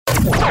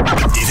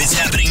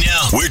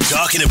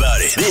talking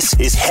about it. This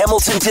is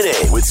Hamilton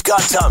Today with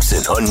Scott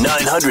Thompson on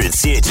 900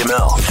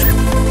 CHML.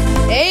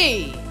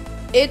 Hey,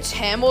 it's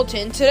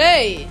Hamilton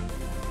Today.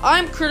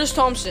 I'm Curtis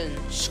Thompson,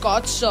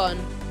 Scott's son.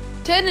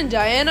 Ted and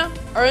Diana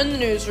are in the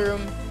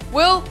newsroom.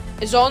 Will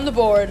is on the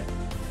board.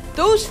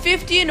 Those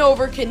 50 and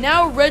over can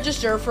now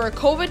register for a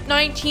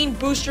COVID-19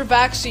 booster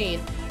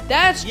vaccine.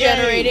 That's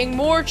generating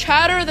more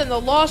chatter than the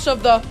loss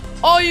of the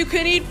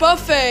all-you-can-eat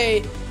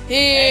buffet.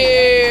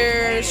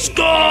 Here's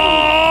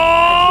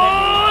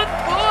Scott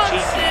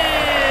Thompson.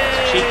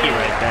 Cheeky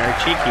right there,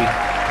 cheeky.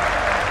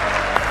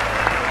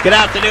 Good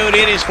afternoon,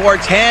 it is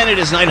 4:10, it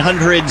is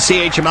 900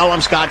 CHML,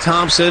 I'm Scott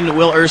Thompson,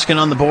 Will Erskine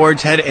on the board,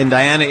 Ted and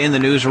Diana in the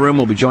newsroom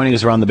will be joining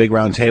us around the big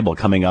round table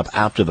coming up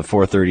after the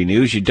 4:30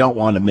 news. You don't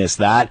want to miss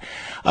that.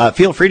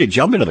 Feel free to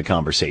jump into the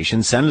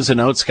conversation. Send us a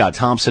note, Scott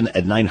Thompson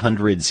at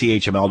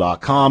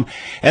 900CHML.com.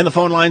 And the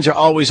phone lines are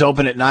always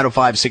open at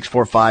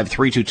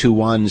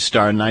 905-645-3221,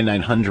 star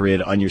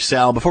 9900 on your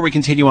cell. Before we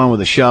continue on with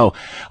the show,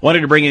 I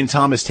wanted to bring in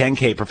Thomas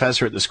Tenkate,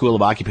 professor at the School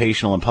of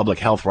Occupational and Public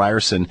Health,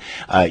 Ryerson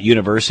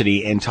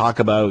University, and talk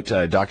about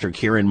Dr.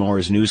 Kieran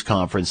Moore's news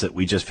conference that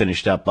we just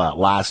finished up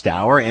last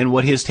hour and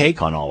what his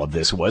take on all of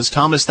this was.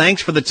 Thomas,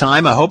 thanks for the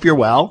time. I hope you're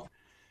well.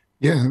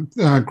 Yeah,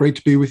 great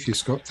to be with you,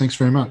 Scott. Thanks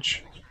very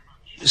much.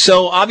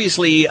 So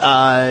obviously,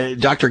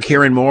 Dr.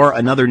 Kieran Moore,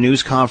 another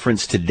news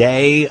conference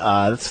today.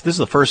 This is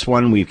the first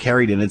one we've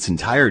carried in its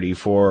entirety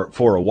for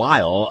a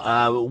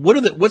while.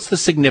 What's the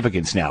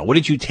significance now? What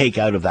did you take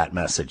out of that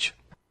message?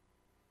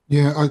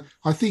 Yeah,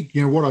 I think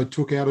what I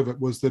took out of it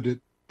was that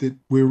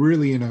we're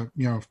really in a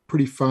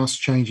pretty fast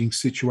changing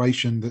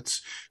situation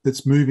that's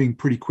moving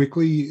pretty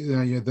quickly.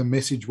 The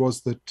message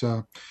was that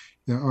the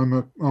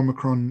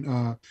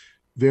Omicron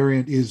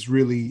variant is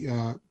really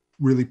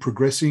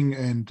progressing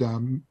and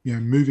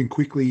moving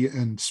quickly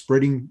and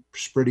spreading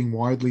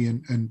widely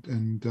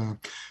and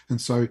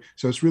so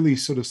it's really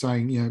sort of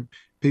saying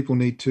people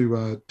need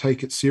to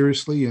take it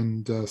seriously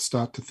and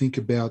start to think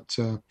about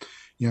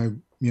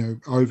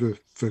over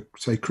for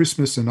say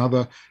Christmas and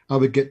other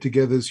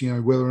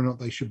get-togethers, whether or not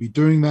they should be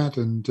doing that,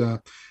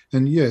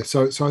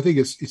 so I think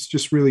it's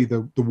just really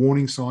the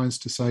warning signs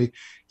to say,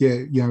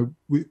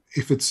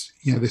 if it's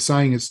they're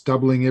saying it's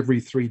doubling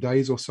every 3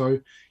 days or so,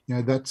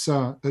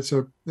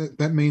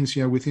 that means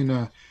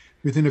within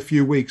a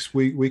few weeks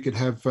we could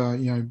have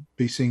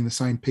be seeing the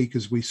same peak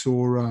as we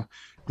saw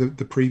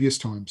the previous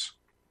times.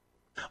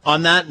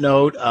 On that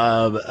note,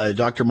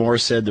 Dr. Moore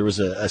said there was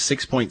a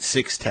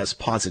 6.6 test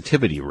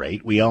positivity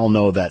rate. We all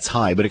know that's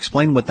high, but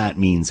explain what that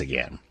means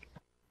again.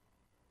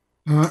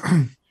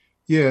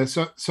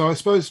 So I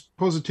suppose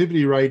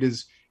positivity rate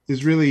is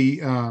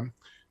really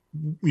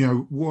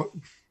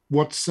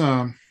what's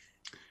how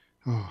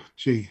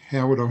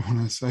would I want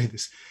to say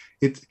this?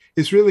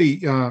 It's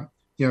really how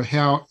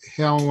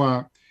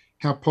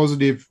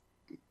positive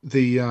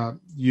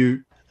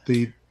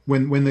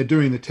when they're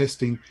doing the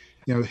testing,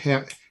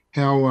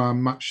 how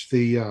much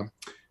that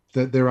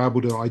they're able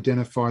to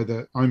identify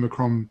the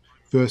Omicron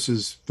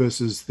versus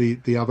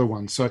the other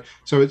one. So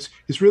it's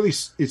really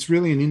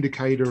an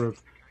indicator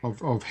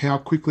of how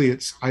quickly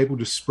it's able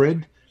to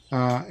spread,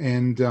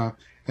 and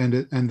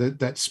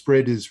that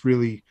spread is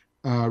really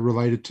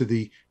related to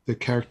the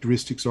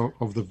characteristics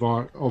of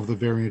the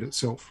variant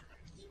itself.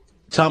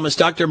 Thomas,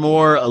 Dr.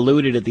 Moore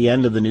alluded at the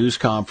end of the news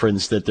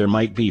conference that there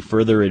might be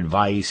further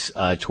advice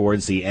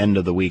towards the end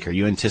of the week. Are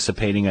you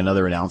anticipating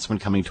another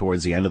announcement coming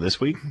towards the end of this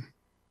week?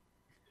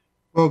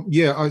 Well,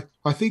 yeah,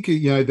 I think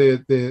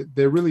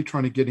they're really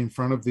trying to get in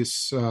front of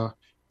this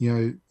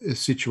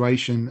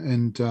situation,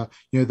 and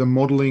the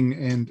modelling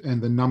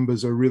and the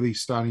numbers are really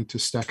starting to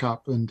stack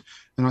up, and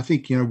I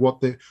think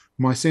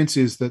my sense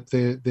is that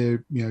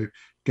they're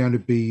going to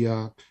be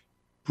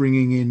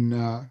bringing in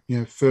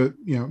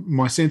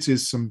my sense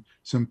is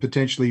some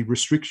potentially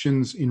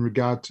restrictions in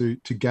regard to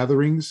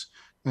gatherings,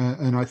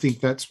 and I think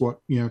that's what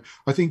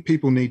I think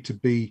people need to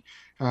be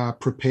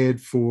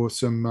prepared for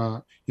some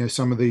of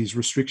these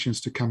restrictions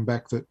to come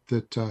back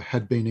that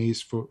had been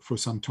eased for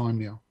some time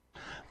now.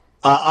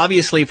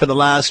 Obviously, for the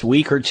last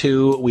week or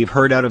two, we've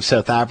heard out of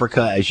South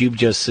Africa, as you've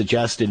just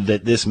suggested,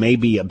 that this may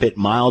be a bit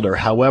milder.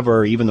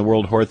 However, even the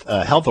World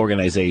Health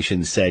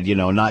Organization said,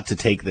 not to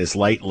take this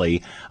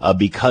lightly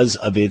because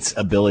of its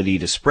ability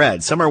to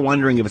spread. Some are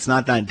wondering if it's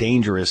not that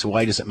dangerous,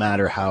 why does it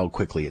matter how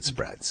quickly it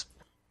spreads?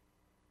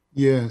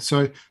 Yeah,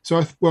 I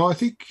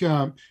think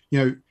the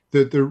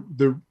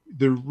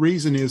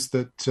reason is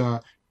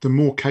that the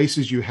more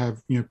cases you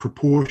have,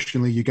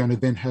 proportionally, you're going to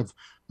then have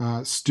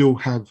still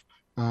have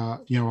a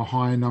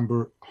higher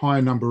number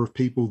of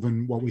people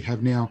than what we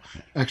have now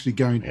actually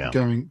going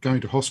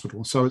to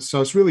hospital. So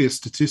it's really a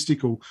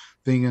statistical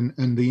thing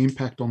and the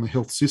impact on the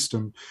health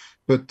system.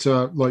 But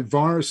like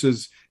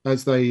viruses,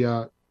 as they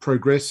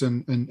progress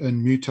and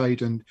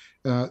mutate, and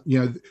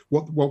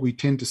what we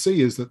tend to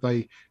see is that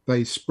they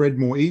spread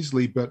more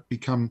easily but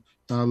become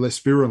less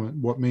virulent,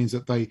 what means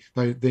that they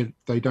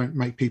don't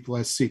make people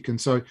as sick.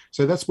 And so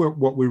that's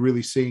what we're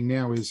really seeing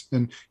now is,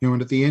 and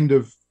at the end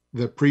of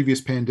the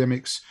previous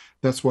pandemics,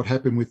 that's what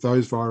happened with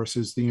those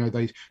viruses.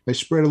 They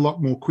spread a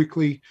lot more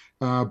quickly,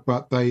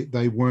 but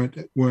they weren't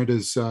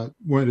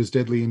as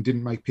deadly and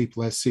didn't make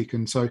people as sick.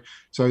 And so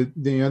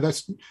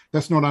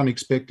that's not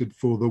unexpected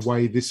for the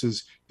way this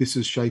is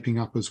shaping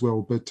up as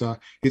well. But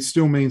it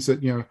still means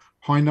that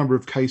high number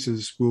of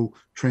cases will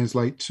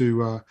translate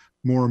to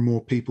more and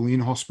more people in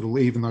hospital,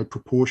 even though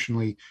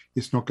proportionally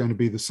it's not going to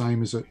be the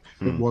same as it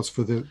was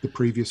for the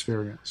previous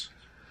variants.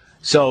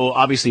 So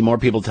obviously more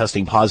people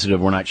testing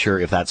positive. We're not sure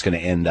if that's going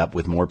to end up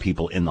with more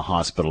people in the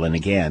hospital. And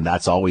again,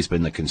 that's always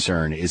been the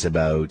concern, is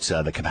about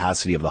the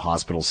capacity of the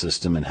hospital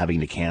system and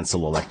having to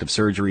cancel elective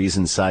surgeries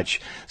and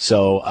such.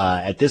 So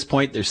at this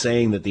point, they're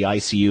saying that the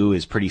ICU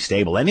is pretty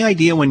stable. Any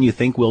idea when you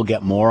think we'll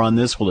get more on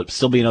this? Will it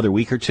still be another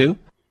week or two?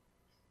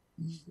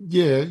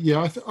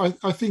 Yeah,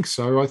 I think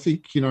so. I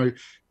think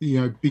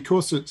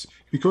because it's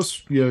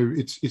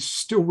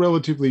still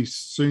relatively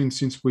soon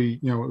since it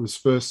was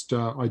first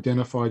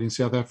identified in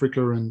South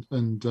Africa,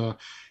 and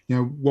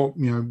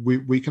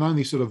we can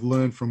only sort of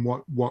learn from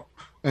what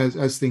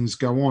as things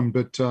go on.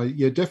 But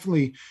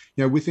definitely,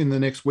 within the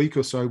next week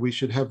or so, we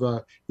should have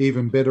a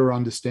even better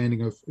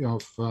understanding of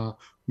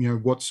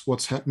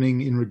what's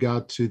happening in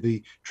regard to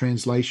the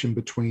translation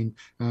between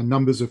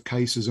numbers of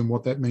cases and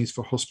what that means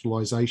for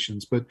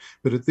hospitalizations. But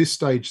at this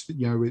stage,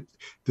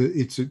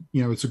 it's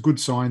a good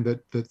sign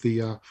that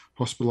the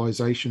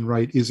hospitalization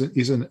rate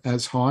isn't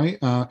as high.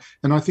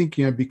 And I think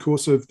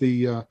because of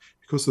the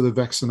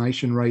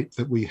vaccination rate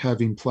that we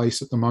have in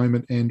place at the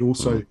moment, and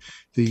also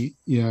the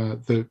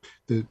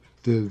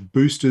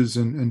boosters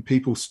and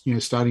people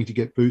starting to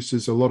get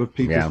boosters, a lot of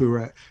people who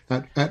are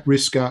at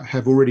risk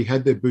have already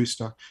had their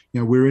booster.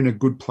 We're in a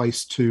good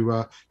place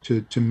to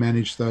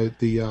manage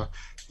the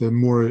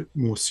more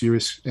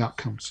serious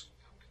outcomes.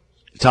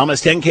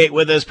 Thomas Tenkate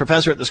with us,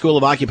 professor at the School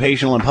of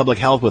Occupational and Public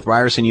Health with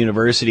Ryerson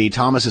University.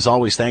 Thomas, as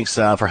always, thanks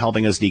for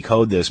helping us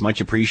decode this. Much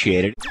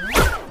appreciated.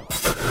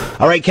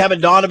 All right, Kevin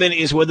Donovan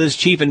is with us,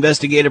 chief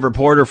investigative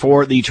reporter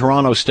for the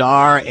Toronto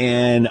Star.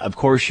 And, of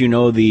course,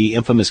 the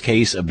infamous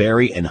case of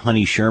Barry and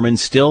Honey Sherman,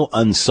 still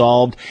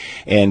unsolved.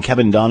 And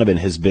Kevin Donovan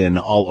has been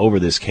all over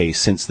this case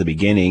since the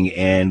beginning.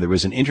 And there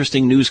was an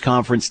interesting news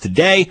conference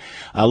today.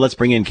 Let's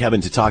bring in Kevin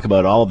to talk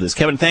about all of this.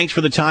 Kevin, thanks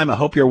for the time. I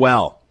hope you're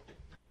well.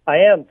 I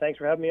am. Thanks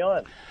for having me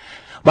on.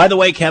 By the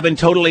way, Kevin,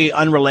 totally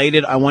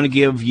unrelated, I want to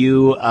give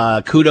you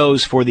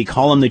kudos for the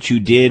column that you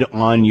did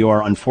on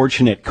your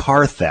unfortunate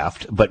car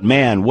theft. But,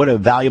 man, what a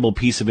valuable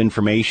piece of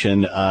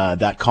information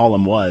that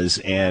column was.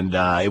 And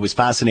it was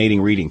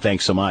fascinating reading.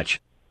 Thanks so much.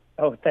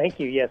 Oh, thank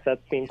you. Yes,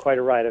 that's been quite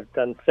a ride. I've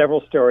done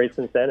several stories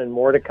since then and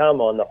more to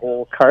come on the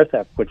whole car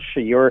theft, which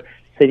your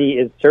city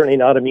is certainly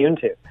not immune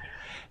to.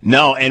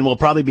 No, and we'll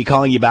probably be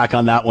calling you back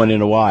on that one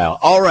in a while.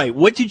 All right,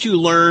 what did you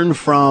learn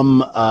from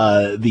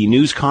the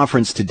news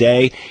conference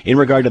today in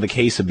regard to the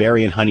case of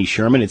Barry and Honey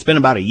Sherman? It's been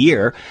about a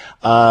year.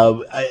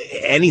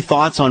 Any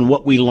thoughts on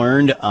what we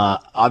learned?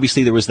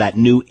 Obviously, there was that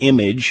new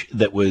image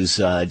that was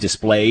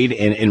displayed,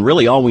 and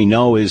really all we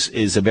know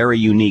is a very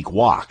unique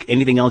walk.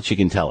 Anything else you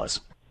can tell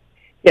us?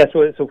 Yeah,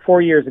 so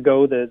 4 years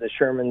ago, the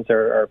Shermans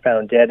are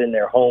found dead in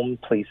their home.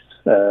 Police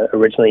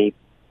originally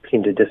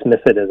seemed to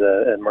dismiss it as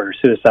a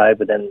murder-suicide,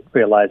 but then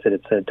realized that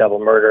it's a double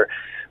murder.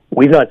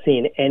 We've not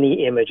seen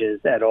any images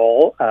at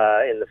all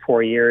in the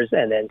 4 years,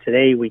 and then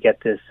today we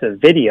get this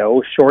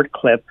video, short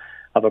clip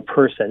of a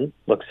person,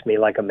 looks to me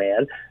like a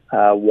man,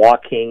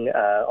 walking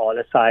on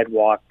a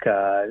sidewalk.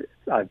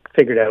 I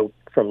figured out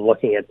from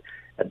looking at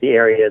the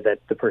area that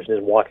the person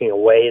is walking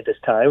away at this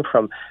time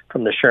from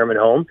the Sherman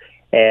home,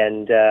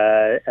 and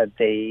there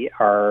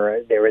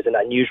is an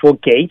unusual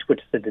gait,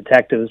 which the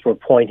detectives were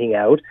pointing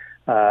out,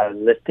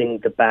 lifting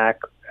the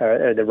back,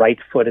 the right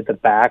foot at the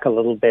back a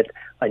little bit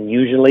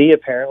unusually,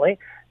 apparently.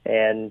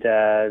 And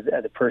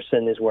the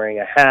person is wearing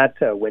a hat,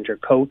 a winter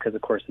coat, because,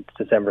 of course, it's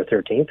December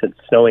 13th. It's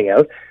snowing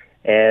out.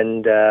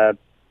 And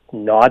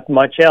not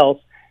much else.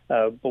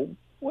 But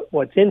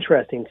what's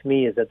interesting to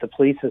me is that the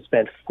police have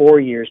spent 4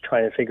 years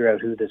trying to figure out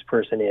who this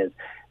person is.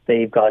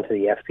 They've gone to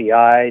the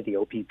FBI, the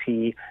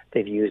OPP.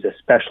 They've used a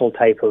special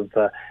type of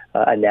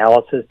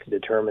analysis to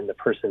determine the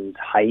person's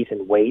height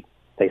and weight.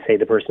 They say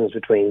the person's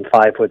between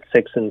 5'6"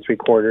 and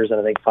 3/4, and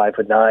I think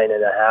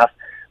 5'9.5",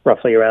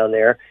 roughly around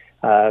there.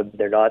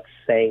 They're not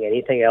saying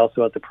anything else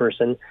about the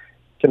person.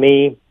 To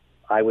me,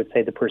 I would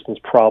say the person's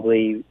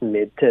probably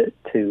mid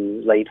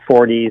to late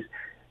 40s,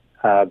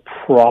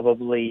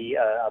 probably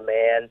a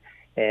man,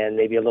 and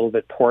maybe a little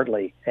bit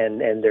portly.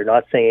 And they're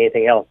not saying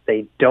anything else.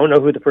 They don't know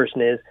who the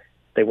person is.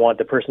 They want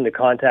the person to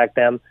contact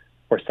them,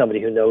 or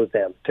somebody who knows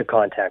them to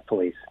contact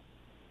police.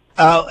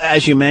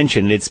 As you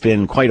mentioned, it's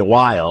been quite a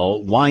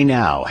while. Why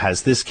now?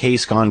 Has this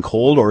case gone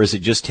cold, or has it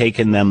just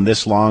taken them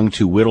this long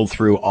to whittle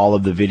through all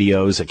of the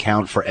videos,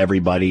 account for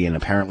everybody, and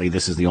apparently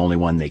this is the only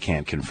one they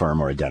can't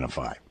confirm or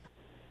identify?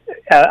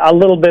 A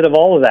little bit of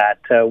all of that.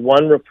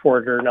 One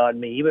reporter, not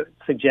me, but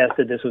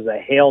suggested this was a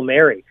Hail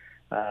Mary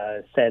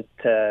sent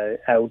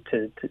out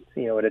to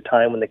at a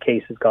time when the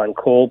case has gone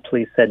cold.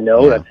 Police said,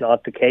 no, that's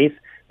not the case.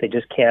 They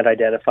just can't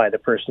identify the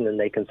person, and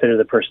they consider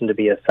the person to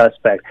be a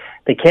suspect.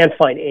 They can't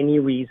find any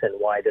reason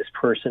why this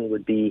person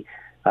would be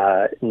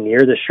near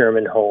the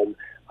Sherman home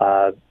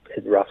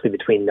roughly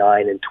between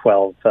 9 and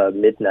 12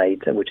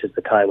 midnight, which is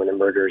the time when the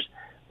murders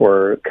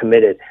were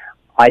committed.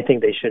 I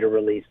think they should have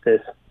released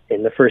this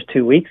in the first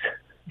 2 weeks,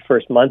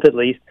 first month at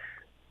least.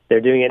 They're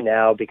doing it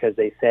now because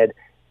they said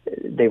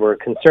they were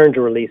concerned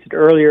to release it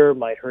earlier,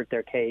 might hurt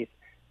their case.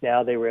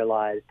 Now they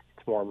realized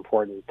it's more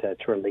important to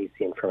release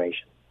the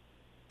information.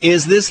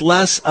 Is this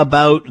less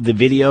about the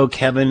video,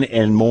 Kevin,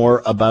 and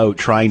more about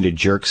trying to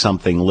jerk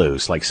something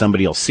loose? Like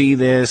somebody will see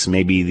this,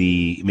 maybe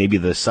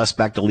the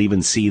suspect will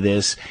even see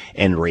this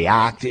and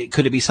react.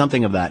 Could it be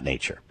something of that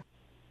nature?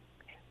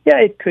 Yeah,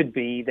 it could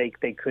be.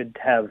 They could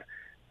have,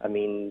 I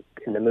mean,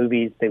 in the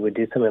movies, they would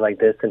do something like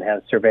this and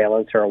have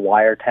surveillance or a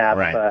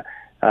wiretap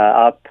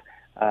up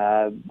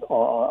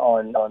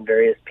on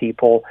various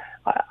people.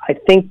 I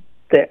think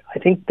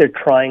they're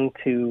trying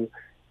to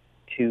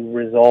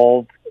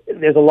resolve.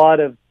 There's a lot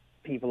of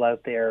people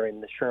out there in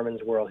the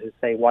Sherman's world who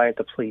say, why aren't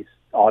the police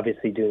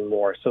obviously doing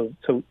more? So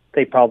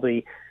they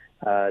probably,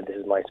 this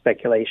is my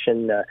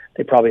speculation,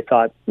 they probably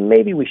thought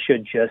maybe we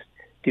should just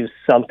do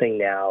something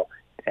now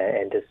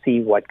and to see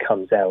what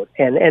comes out.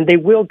 And they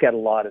will get a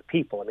lot of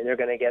people. I mean, they're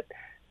going to get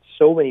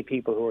so many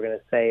people who are going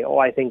to say, oh,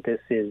 I think this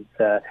is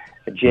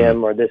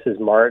Jim or this is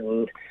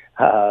Martin.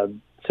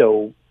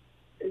 So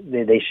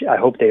I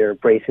hope they are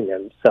bracing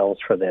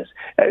themselves for this.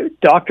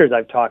 Doctors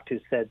I've talked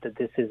to said that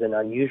this is an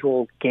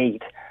unusual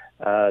gait,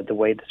 the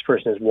way this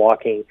person is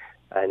walking,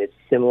 and it's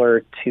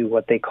similar to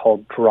what they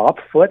call drop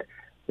foot,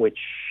 which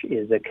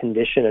is a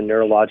condition, a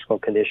neurological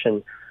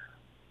condition.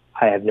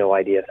 I have no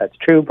idea if that's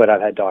true, but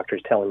I've had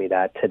doctors telling me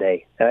that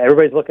today.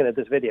 Everybody's looking at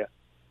this video.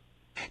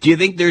 Do you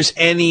think there's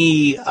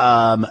any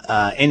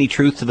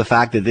truth to the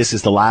fact that this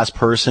is the last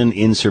person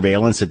in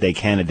surveillance that they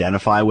can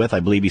identify with? I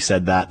believe he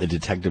said that, the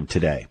detective,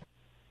 today.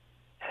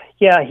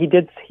 Yeah, he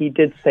did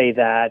say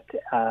that.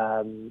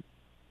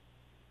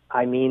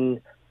 I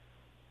mean,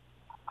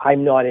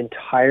 I'm not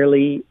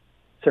entirely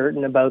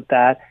certain about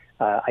that.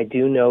 I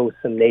do know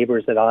some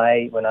neighbors that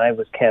when I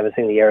was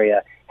canvassing the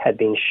area, had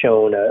been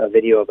shown a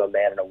video of a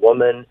man and a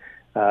woman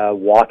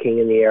walking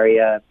in the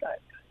area.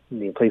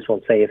 The police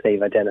won't say if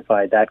they've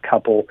identified that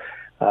couple,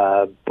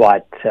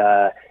 but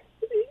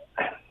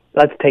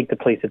let's take the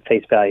police at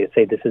face value and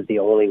say this is the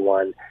only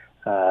one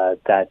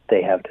that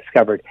they have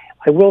discovered.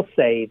 I will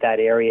say that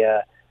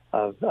area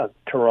of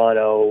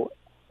Toronto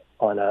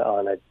on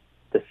a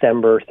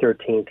December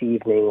 13th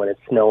evening when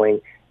it's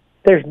snowing,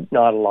 there's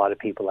not a lot of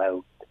people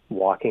out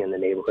walking in the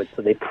neighborhood,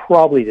 so they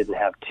probably didn't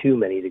have too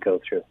many to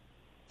go through.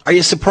 Are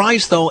you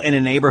surprised, though, in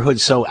a neighborhood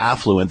so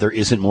affluent, there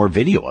isn't more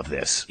video of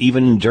this,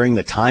 even during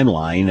the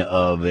timeline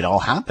of it all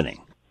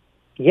happening?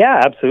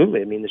 Yeah,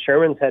 absolutely. I mean, the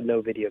Shermans had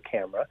no video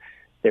camera.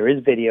 There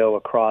is video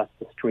across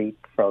the street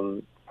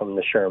from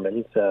the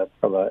Shermans,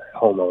 from a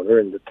homeowner,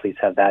 and the police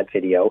have that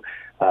video.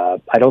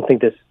 I don't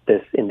think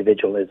this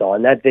individual is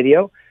on that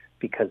video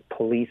because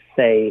police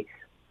say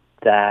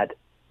that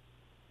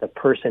the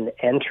person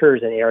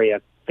enters an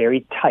area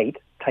very tight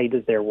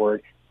is their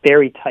word,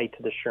 very tight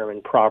to the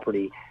Sherman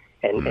property,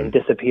 and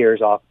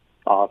disappears off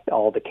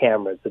all the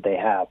cameras that they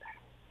have.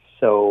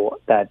 So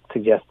that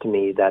suggests to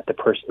me that the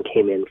person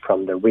came in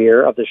from the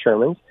rear of the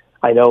Shermans.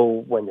 I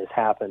know when this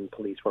happened,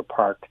 police were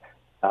parked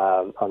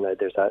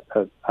there's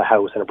a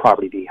house and a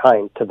property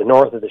behind to the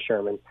north of the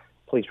Shermans.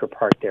 Police were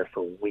parked there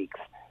for weeks,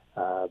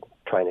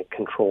 trying to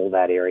control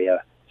that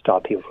area,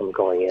 stop people from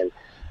going in.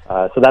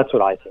 So that's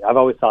what I think. I've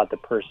always thought the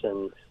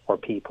person or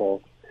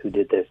people who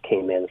did this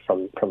came in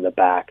from the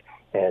back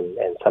and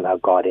somehow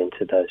got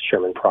into the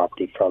Sherman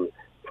property from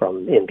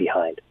in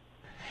behind.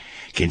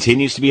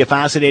 Continues to be a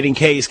fascinating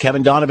case.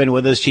 Kevin Donovan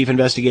with us, chief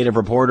investigative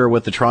reporter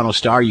with the Toronto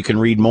Star. You can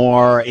read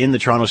more in the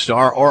Toronto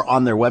Star or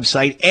on their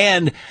website.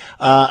 And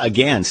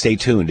again, stay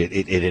tuned.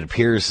 It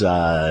appears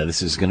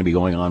this is going to be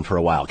going on for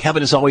a while.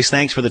 Kevin, as always,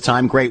 thanks for the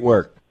time. Great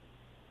work.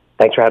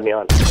 Thanks for having me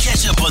on.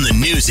 Catch up on the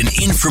news and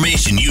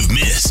information you've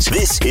missed.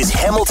 This is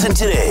Hamilton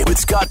Today with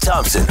Scott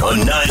Thompson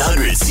on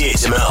 900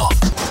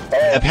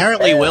 CHML.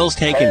 Apparently, Will's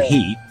taking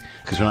heat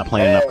because we're not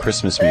playing enough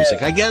Christmas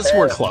music. I guess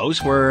we're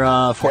close.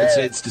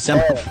 It's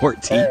December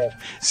 14th.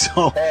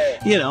 So,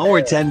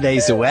 we're 10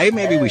 days away.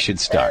 Maybe we should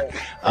start.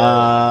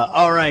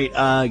 All right.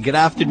 Good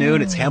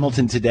afternoon. It's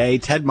Hamilton Today.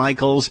 Ted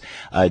Michaels,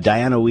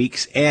 Diana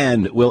Weeks,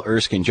 and Will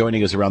Erskine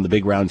joining us around the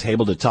big round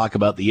table to talk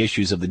about the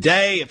issues of the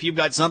day. If you've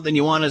got something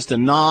you want us to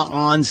gnaw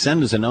on,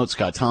 send us a note,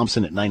 Scott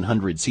Thompson at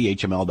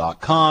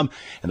 900CHML.com.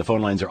 And the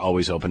phone lines are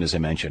always open, as I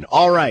mentioned.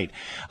 All right.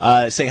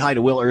 Say hi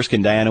to Will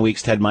Erskine, Diana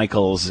Weeks, Ted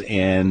Michaels,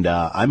 and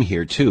I'm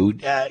here too.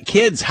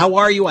 Kids, how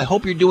are you? I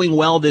hope you're doing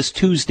well this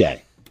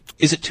Tuesday.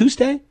 Is it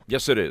Tuesday?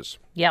 Yes, it is.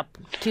 Yep,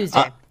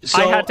 Tuesday.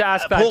 I had to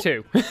ask that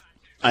too.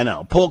 I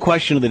know. Poll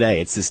question of the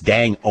day. It's this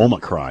dang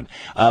Omicron.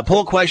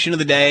 Poll question of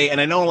the day.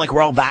 And I know like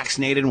we're all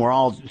vaccinated and we're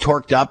all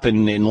torqued up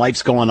and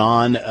life's going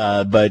on.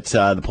 But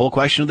the poll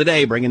question of the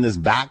day, bringing this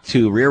back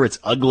to rear its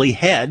ugly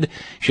head.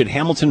 Should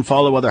Hamilton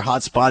follow other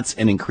hotspots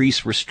and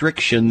increase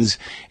restrictions?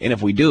 And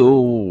if we do,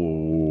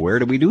 where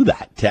do we do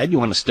that? Ted, you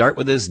want to start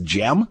with this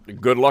gem?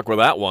 Good luck with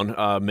that one,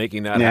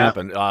 making that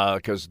happen.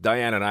 Because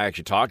Diane and I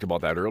actually talked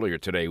about that earlier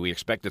today. We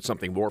expected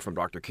something more from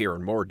Dr.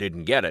 Kieran Moore,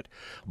 didn't get it.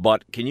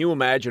 But can you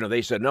imagine if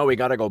they said, no, we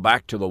got to go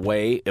back to the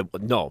way?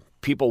 No,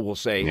 people will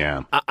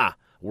say,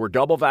 we're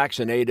double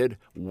vaccinated.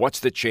 What's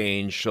the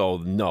change? So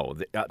no.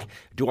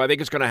 Do I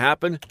think it's going to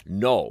happen?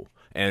 No.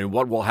 And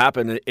what will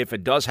happen if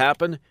it does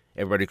happen?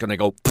 Everybody's going to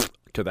go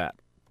to that.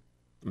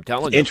 I'm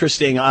telling you.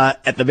 Interesting.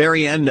 At the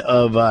very end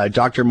of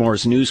Dr.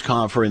 Moore's news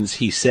conference,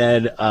 he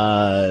said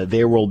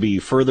there will be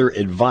further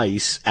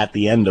advice at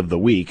the end of the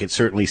week. It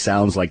certainly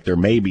sounds like there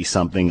may be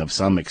something of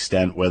some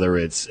extent, whether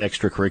it's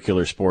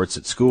extracurricular sports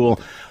at school,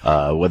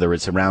 whether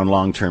it's around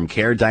long-term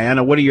care.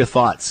 Diana, what are your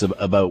thoughts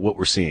about what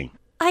we're seeing?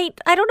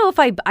 I don't know if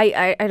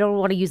I don't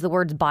want to use the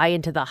words buy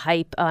into the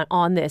hype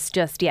on this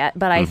just yet,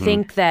 but I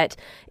think that,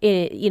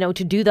 to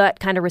do that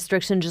kind of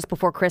restriction just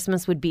before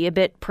Christmas would be a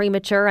bit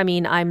premature. I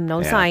mean, I'm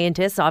no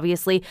scientist,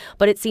 obviously,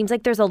 but it seems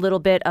like there's a little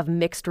bit of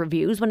mixed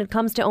reviews when it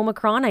comes to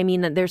Omicron. I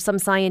mean, there's some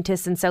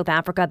scientists in South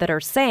Africa that are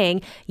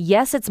saying,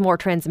 yes, it's more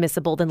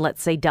transmissible than,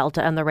 let's say,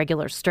 Delta and the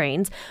regular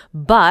strains,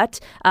 but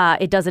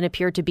it doesn't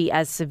appear to be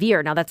as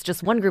severe. Now, that's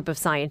just one group of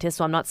scientists,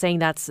 so I'm not saying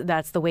that's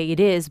the way it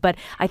is, but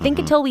I think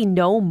until we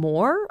know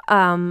more,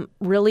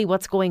 really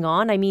what's going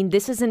on. I mean,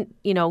 this isn't,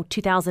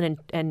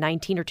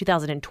 2019 or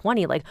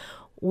 2020. Like,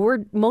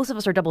 most of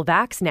us are double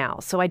vaxxed now,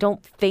 so I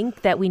don't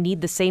think that we need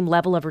the same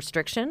level of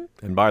restriction.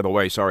 And by the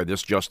way,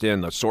 this just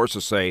in, the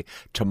sources say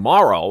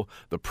tomorrow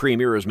the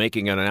Premier is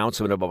making an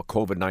announcement about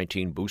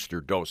COVID-19 booster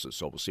doses,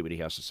 so we'll see what he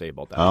has to say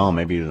about that. Oh,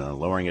 maybe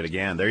lowering it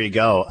again. There you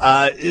go.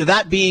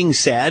 That being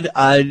said,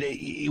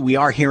 we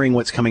are hearing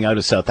what's coming out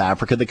of South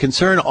Africa. The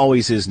concern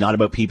always is not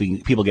about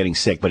people getting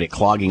sick, but it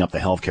clogging up the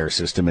healthcare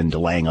system and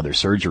delaying other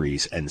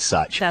surgeries and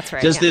such. That's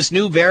right. Does this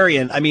new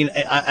variant, I mean,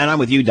 and I'm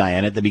with you,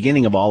 Diane, at the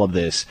beginning of all of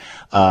this,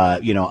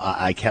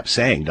 I kept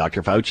saying,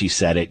 Dr. Fauci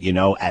said it,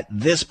 at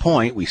this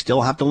point, we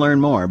still have to learn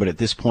more, but at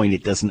this point,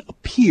 it doesn't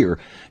appear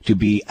to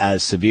be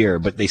as severe.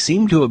 But they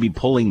seem to be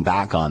pulling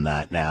back on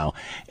that now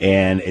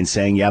and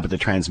saying, but the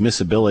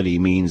transmissibility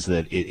means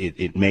that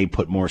it may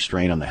put more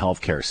strain on the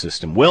healthcare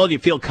system. Will, do you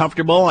feel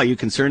comfortable? Are you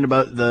concerned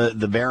about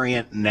the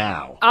variant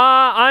now?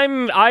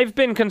 I've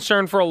been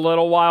concerned for a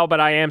little while, but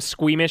I am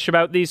squeamish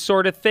about these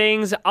sort of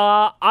things.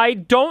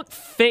 I don't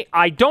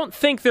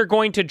think they're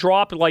going to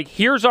drop, like,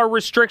 here's our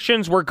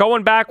restrictions, we're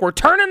going back, we're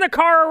turning the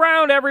car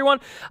around, everyone.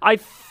 I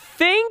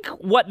think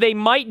what they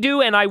might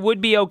do, and I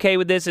would be okay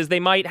with this, is they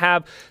might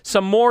have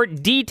some more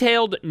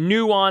detailed,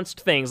 nuanced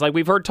things. Like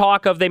we've heard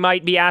talk of, they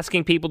might be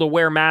asking people to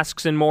wear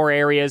masks in more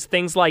areas,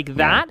 things like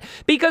that,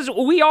 because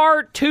we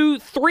are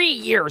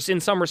 2-3 years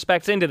in some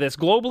respects into this.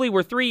 Globally,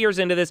 we're 3 years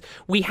into this.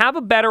 We have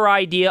a better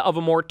idea of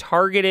a more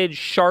targeted,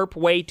 sharp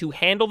way to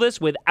handle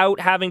this without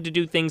having to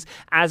do things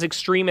as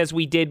extreme as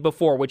we did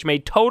before, which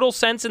made total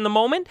sense in the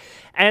moment.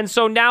 And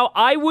so now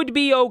I would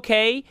be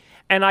okay.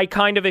 And I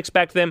kind of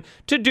expect them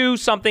to do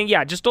something,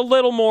 just a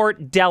little more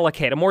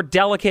delicate, a more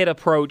delicate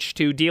approach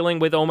to dealing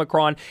with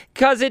Omicron,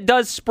 because it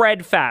does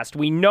spread fast.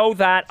 We know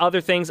that.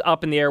 Other things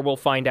up in the air, we'll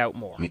find out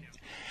more.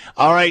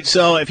 All right,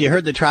 so if you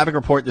heard the traffic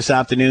report this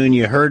afternoon,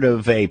 you heard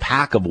of a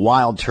pack of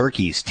wild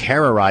turkeys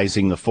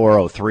terrorizing the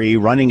 403,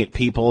 running at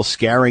people,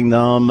 scaring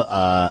them.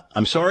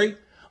 I'm sorry?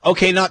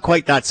 Okay, not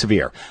quite that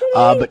severe.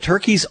 But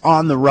turkeys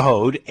on the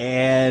road,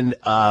 and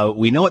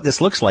we know what this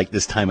looks like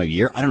this time of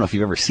year. I don't know if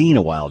you've ever seen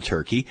a wild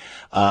turkey.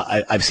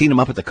 I've seen them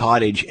up at the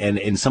cottage,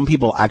 and some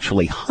people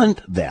actually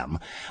hunt them,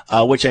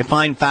 which I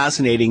find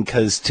fascinating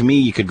because, to me,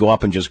 you could go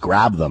up and just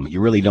grab them. You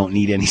really don't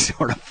need any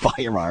sort of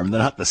firearm.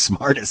 They're not the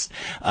smartest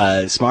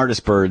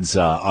birds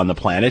on the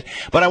planet.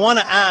 But I want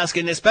to ask,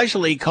 and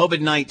especially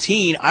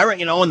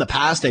COVID-19, in the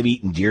past I've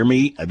eaten deer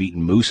meat, I've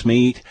eaten moose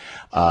meat,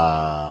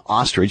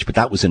 ostrich, but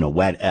that was in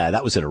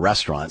that was at a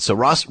restaurant. So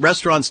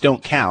restaurants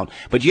don't count.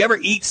 But do you ever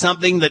eat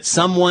something that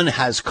someone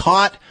has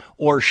caught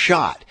or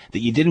shot that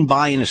you didn't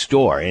buy in a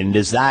store? And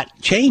does that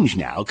change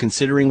now,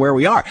 considering where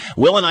we are?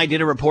 Will and I did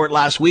a report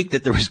last week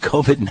that there was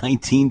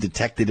COVID-19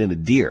 detected in a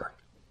deer.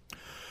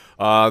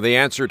 The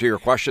answer to your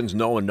question is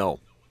no and no.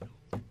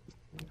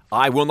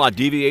 I will not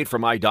deviate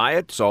from my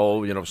diet,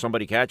 so, if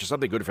somebody catches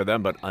something, good for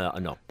them, but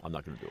no, I'm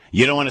not going to do it.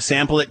 You don't want to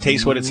sample it,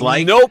 taste what it's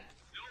like? Nope.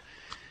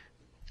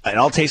 It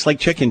all tastes like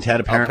chicken, Ted,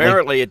 apparently.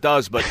 Apparently it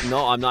does, but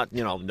no, I'm not,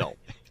 no.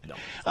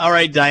 All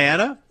right,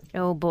 Diana?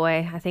 Oh,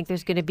 boy. I think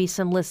there's going to be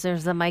some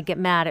listeners that might get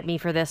mad at me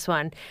for this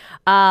one.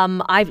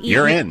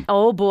 You're in.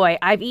 Oh, boy.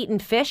 I've eaten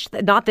fish.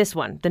 Not this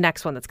one. The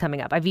next one that's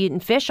coming up. I've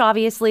eaten fish,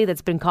 obviously,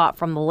 that's been caught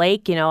from the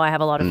lake. I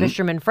have a lot of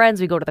fishermen friends.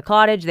 We go to the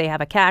cottage. They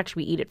have a catch.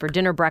 We eat it for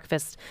dinner,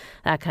 breakfast,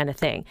 that kind of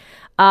thing.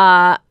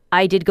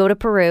 I did go to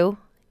Peru,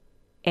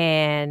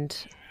 and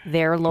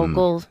their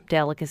local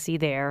delicacy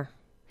there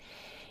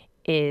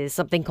is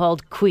something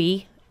called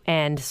cuy,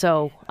 And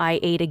so I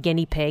ate a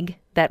guinea pig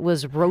that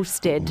was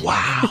roasted.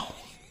 Wow.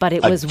 But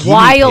it A was guinea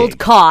wild pig.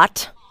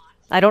 caught.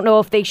 I don't know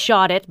if they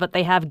shot it, but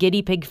they have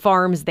guinea pig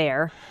farms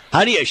there.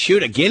 How do you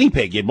shoot a guinea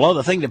pig? You'd blow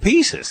the thing to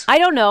pieces. I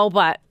don't know,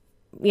 but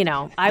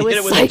I was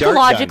it with a dart gun.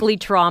 psychologically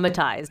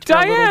traumatized. For a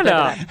little bit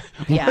Diana, of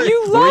it. Yeah.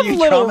 you Were love you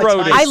little traumatized?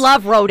 rodents. I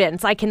love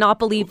rodents. I cannot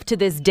believe to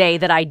this day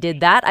that I did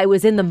that. I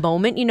was in the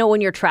moment,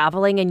 when you're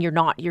traveling and you're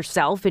not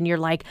yourself and you're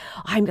like,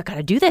 I'm going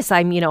to do this.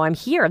 I'm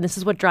here. And this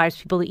is what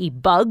drives people to eat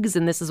bugs.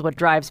 And this is what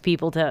drives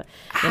people to,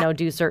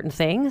 do certain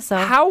things. So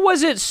How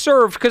was it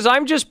served? Because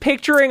I'm just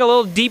picturing a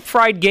little deep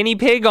fried guinea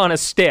pig on a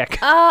stick.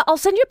 I'll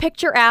send you a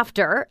picture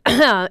after.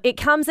 It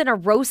comes in a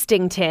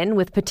roasting tin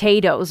with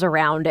potatoes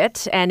around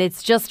it. And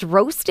it's just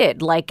roasted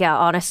like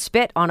on a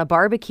spit on a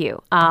barbecue.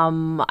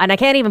 And I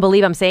can't even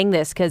believe I'm saying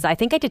this because I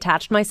think I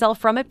detached myself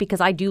from it because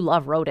I do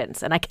love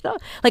rodents. And I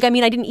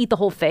didn't eat the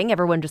whole thing.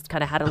 Everyone just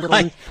kind of had a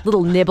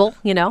little nibble,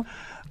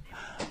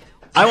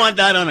 I want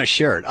that on a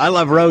shirt. I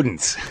love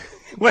rodents.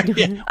 Where do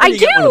you I get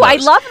do. one of I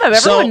those? love them.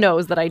 Everyone So-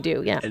 knows that I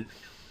do. Yeah.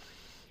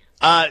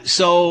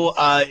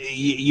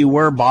 You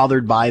were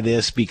bothered by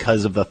this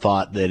because of the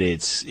thought that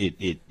it's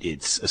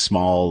a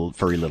small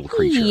furry little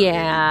creature.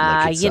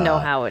 Yeah, it's, you know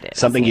how it is.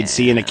 Something you'd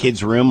see in a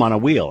kid's room on a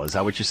wheel. Is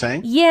that what you're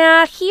saying?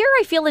 Yeah, here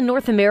I feel in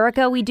North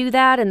America we do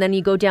that, and then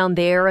you go down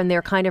there and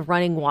they're kind of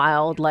running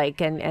wild,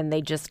 and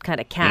they just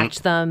kind of catch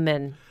them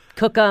and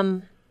cook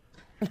them.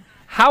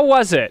 How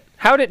was it?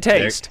 How'd it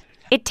taste?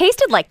 It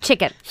tasted like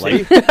chicken.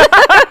 Like-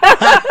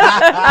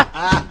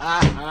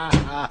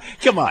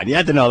 Come on, you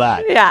had to know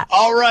that. Yeah.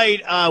 All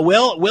right,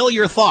 Will,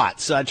 your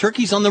thoughts?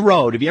 Turkey's on the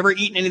road. Have you ever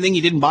eaten anything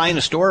you didn't buy in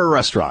a store or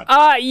restaurant?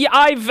 Yeah,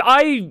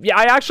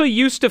 I actually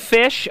used to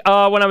fish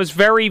when I was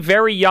very,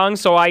 very young,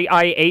 so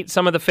I ate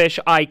some of the fish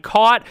I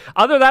caught.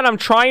 Other than that, I'm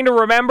trying to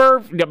remember.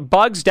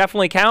 Bugs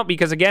definitely count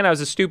because, again, I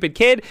was a stupid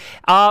kid.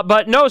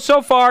 But no,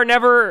 so far,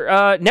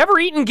 never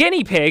eaten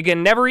guinea pig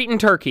and never eaten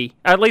turkey,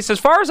 at least as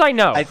far as I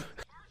know.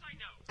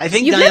 I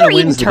think You've Diana never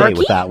wins eaten the day turkey?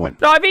 with that one.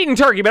 No, I've eaten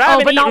turkey, but I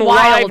haven't but not eaten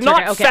wild live, not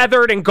turkey. Okay.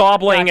 feathered and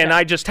gobbling, Gotcha. and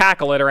I just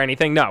tackle it or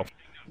anything. No.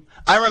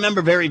 I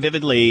remember very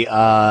vividly,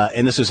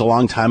 and this was a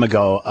long time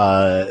ago,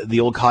 the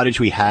old cottage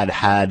we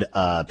had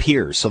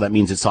piers, so that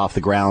means it's off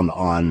the ground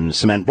on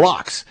cement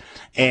blocks.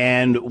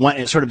 And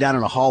it's sort of down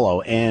in a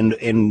hollow, and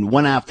in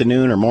one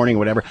afternoon or morning or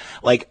whatever,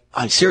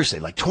 seriously,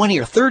 20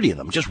 or 30 of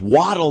them just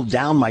waddled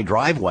down my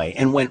driveway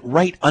and went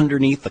right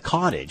underneath the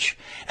cottage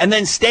and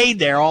then stayed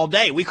there all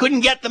day. We couldn't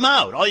get them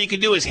out. All you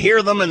could do is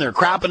hear them, and they're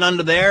crapping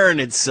under there, and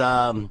it's,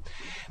 the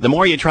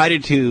more you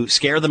tried to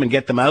scare them and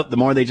get them out, the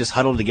more they just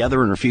huddled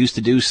together and refused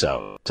to do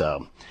so.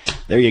 So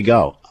there you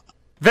go.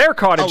 Their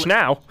cottage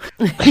now.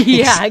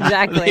 Yeah,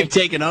 exactly. They've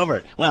taken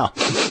over. Well,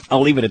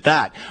 I'll leave it at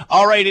that.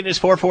 All right, it is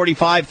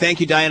 4:45. Thank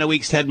you, Diana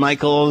Weeks, Ted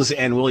Michaels,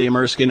 and William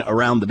Erskine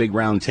around the big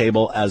round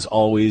table, as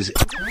always.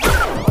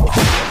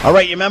 All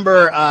right, you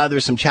remember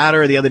there's some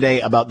chatter the other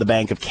day about the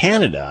Bank of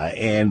Canada,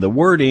 and the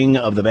wording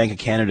of the Bank of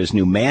Canada's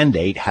new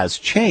mandate has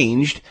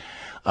changed.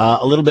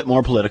 A little bit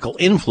more political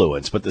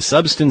influence, but the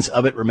substance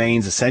of it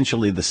remains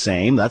essentially the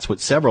same. That's what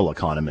several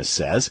economists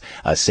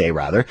say.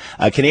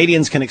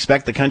 Canadians can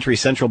expect the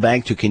country's central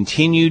bank to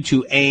continue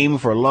to aim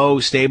for low,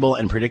 stable,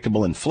 and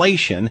predictable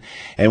inflation.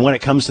 And when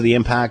it comes to the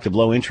impact of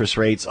low interest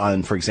rates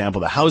on, for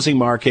example, the housing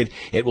market,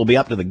 it will be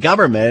up to the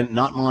government,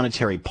 not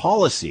monetary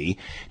policy,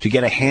 to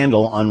get a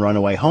handle on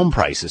runaway home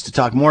prices. To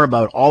talk more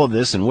about all of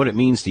this and what it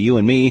means to you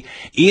and me,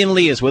 Ian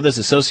Lee is with us,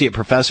 Associate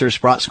Professor,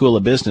 Sprott School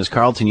of Business,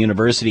 Carleton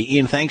University.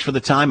 Ian, thanks for the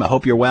time. I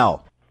hope you're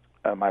well.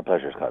 My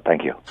pleasure, Scott.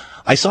 Thank you.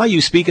 I saw you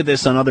speak of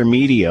this on other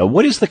media.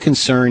 What is the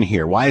concern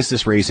here? Why is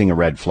this raising a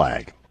red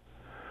flag?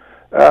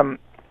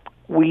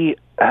 We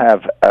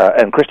have,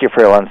 and Chrystia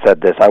Freeland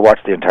said this, I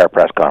watched the entire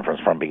press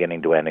conference from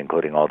beginning to end,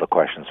 including all the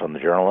questions from the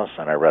journalists,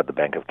 and I read the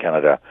Bank of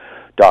Canada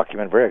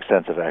document, very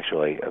extensive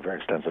actually, a very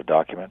extensive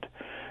document,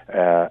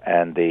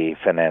 and the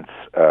Finance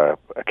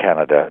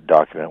Canada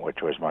document,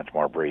 which was much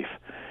more brief.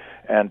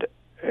 And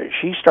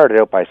she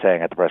started out by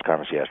saying at the press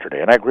conference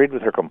yesterday, and I agreed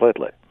with her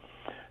completely.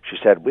 She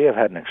said, we have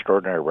had an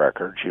extraordinary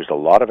record. She used a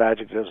lot of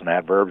adjectives and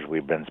adverbs.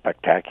 We've been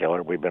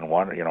spectacular. We've been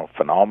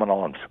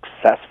phenomenal and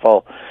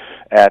successful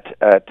at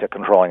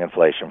controlling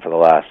inflation for the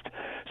last,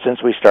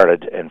 since we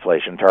started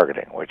inflation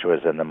targeting, which was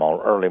in the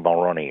early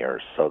Mulroney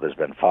years. So there's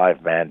been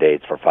 5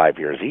 mandates for 5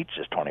 years each,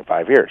 is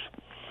 25 years.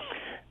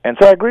 And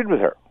so I agreed with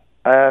her.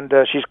 And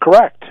she's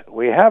correct.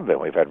 We have been.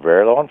 We've had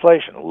very low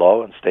inflation,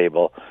 low and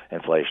stable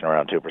inflation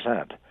around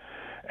 2%.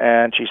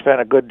 And she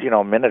spent a good,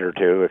 minute or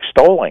two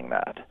extolling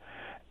that.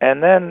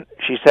 And then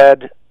she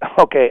said,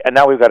 okay, and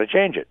now we've got to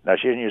change it. Now,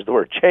 she didn't use the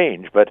word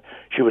change, but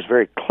she was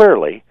very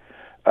clearly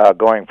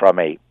going from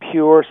a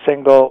pure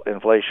single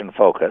inflation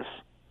focus,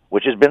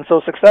 which has been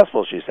so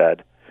successful, she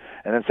said,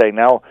 and then saying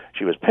now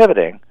she was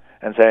pivoting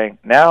and saying,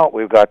 now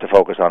we've got to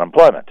focus on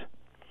employment.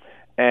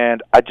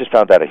 And I just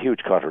found that a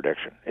huge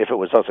contradiction. If it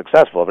was so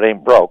successful, if it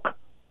ain't broke,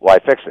 why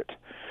fix it?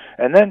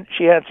 And then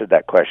she answered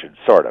that question,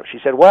 sort of. She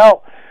said,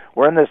 well,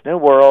 we're in this new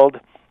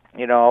world,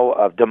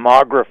 of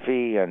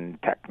demography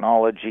and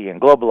technology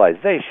and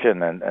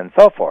globalization and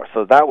so forth.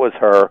 So that was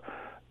her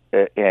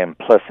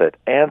implicit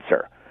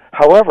answer.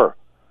 However,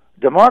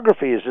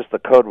 demography is just the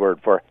code word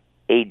for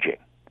aging.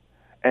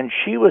 And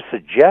she was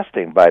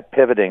suggesting, by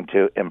pivoting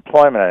to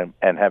employment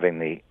and having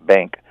the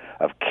Bank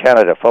of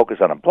Canada focus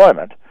on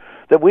employment,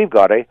 that we've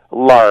got a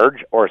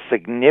large or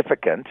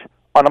significant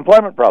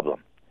unemployment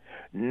problem.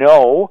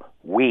 No,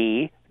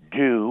 we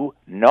do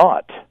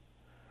not.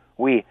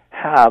 We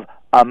have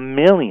 1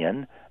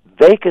 million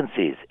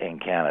vacancies in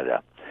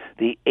Canada.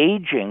 The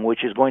aging,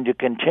 which is going to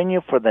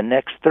continue for the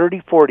next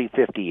 30, 40,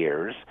 50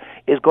 years,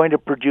 is going to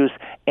produce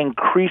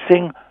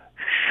increasing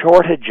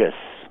shortages.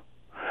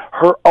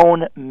 Her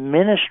own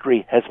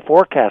ministry has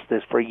forecast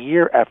this for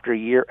year after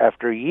year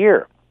after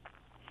year.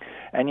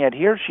 And yet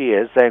here she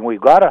is saying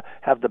we've got to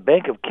have the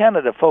Bank of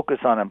Canada focus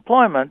on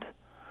employment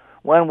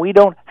when we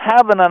don't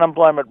have an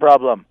unemployment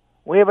problem.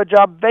 We have a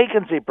job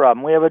vacancy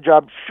problem. We have a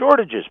job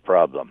shortages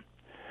problem.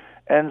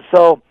 And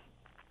so,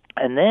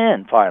 and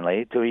then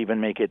finally, to even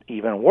make it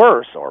even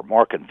worse or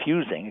more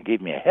confusing, it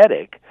gave me a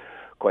headache,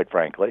 quite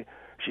frankly,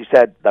 she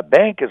said the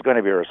bank is going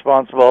to be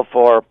responsible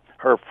for,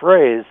 her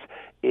phrase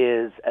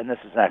is, and this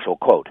is an actual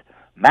quote,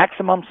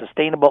 maximum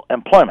sustainable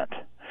employment.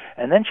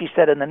 And then she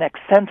said in the next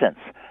sentence,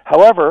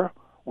 however,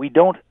 we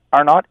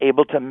are not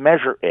able to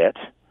measure it,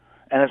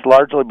 and it's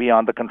largely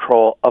beyond the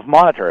control of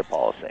monetary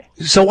policy.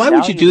 So why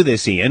would you do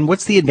this, Ian?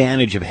 What's the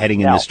advantage of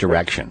heading in this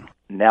direction?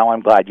 Now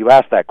I'm glad you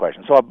asked that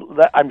question. So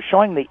I'm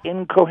showing the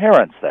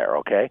incoherence there,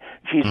 okay?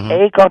 She's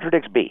A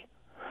contradicts B.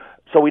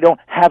 So we don't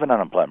have an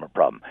unemployment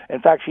problem.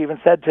 In fact, she even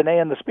said today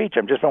in the speech,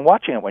 I've just been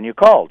watching it when you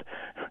called,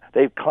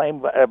 they've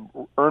claimed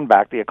earn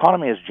back, the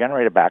economy has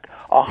generated back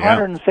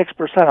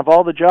 106% of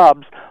all the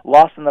jobs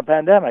lost in the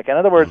pandemic. In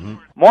other words,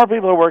 more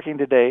people are working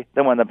today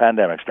than when the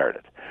pandemic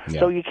started.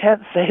 So you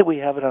can't say we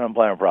have an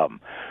unemployment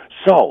problem.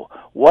 So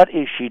what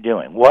is she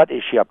doing? What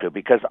is she up to?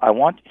 Because I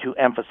want to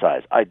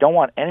emphasize, I don't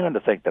want anyone to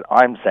think that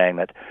I'm saying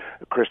that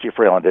Chrystia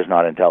Freeland is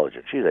not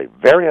intelligent. She's a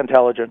very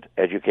intelligent,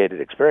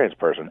 educated, experienced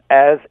person,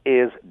 as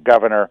is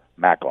Governor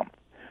Macklem.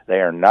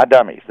 They are not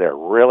dummies. They're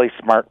really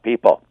smart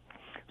people.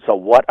 So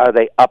what are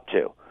they up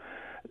to?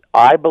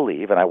 I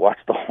believe, and I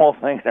watched the whole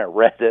thing and I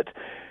read it,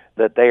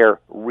 that they are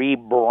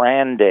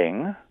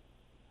rebranding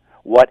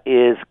what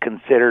is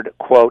considered,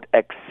 quote,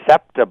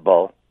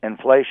 acceptable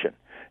inflation.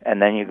 And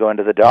then you go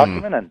into the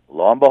document, and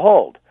lo and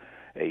behold,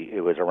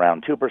 it was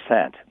around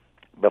 2%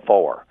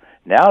 before.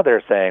 Now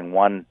they're saying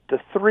 1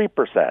 to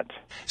 3%.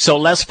 So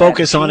less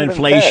focus on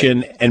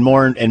inflation and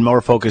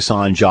more focus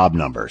on job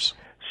numbers.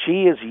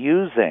 She is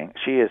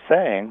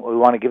saying we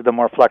want to give them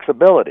more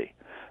flexibility.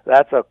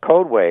 That's a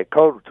code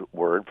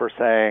word for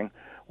saying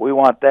we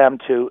want them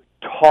to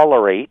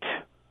tolerate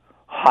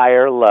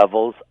higher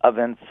levels of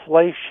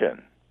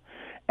inflation.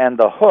 And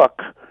the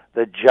hook,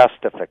 the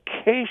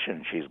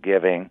justification she's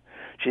giving,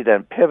 she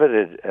then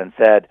pivoted and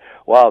said,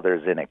 well,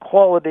 there's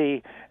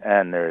inequality,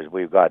 and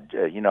we've got,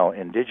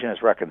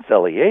 indigenous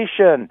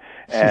reconciliation,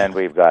 and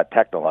we've got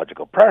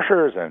technological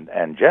pressures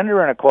and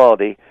gender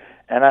inequality.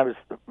 And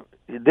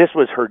this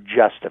was her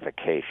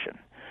justification.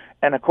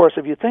 And, of course,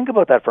 if you think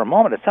about that for a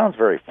moment, it sounds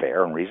very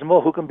fair and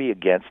reasonable. Who can be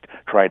against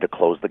trying to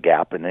close the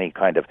gap in any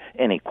kind of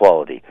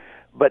inequality?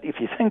 But if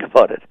you think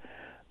about it,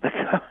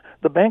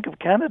 the Bank of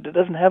Canada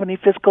doesn't have any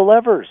fiscal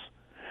levers.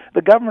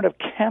 The Government of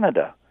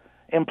Canada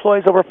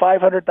employs over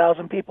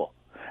 500,000 people,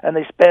 and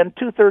they spend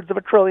 2/3 of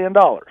 $1 trillion.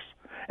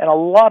 And a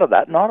lot of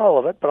that, not all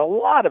of it, but a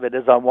lot of it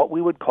is on what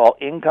we would call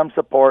income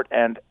support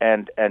and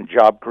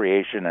job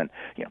creation, and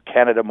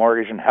Canada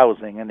Mortgage and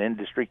Housing and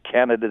Industry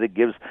Canada that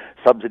gives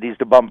subsidies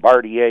to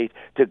Bombardier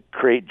to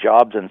create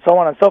jobs and so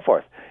on and so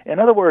forth. In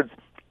other words,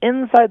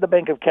 inside the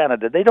Bank of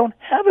Canada, they don't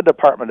have a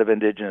Department of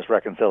Indigenous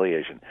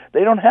Reconciliation.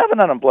 They don't have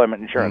an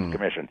Unemployment Insurance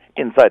Commission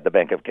inside the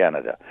Bank of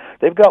Canada.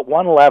 They've got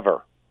one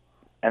lever,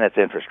 and it's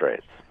interest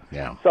rates.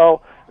 Yeah.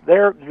 So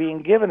they're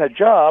being given a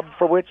job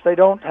for which they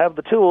don't have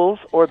the tools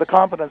or the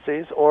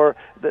competencies, or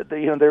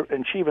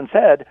and she even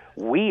said,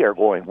 we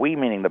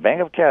meaning the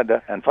Bank of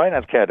Canada and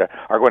Finance Canada,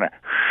 are going to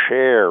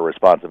share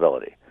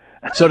responsibility.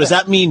 So does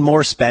that mean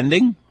more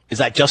spending? Does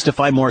that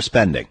justify more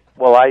spending?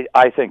 Well,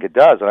 I think it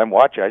does, and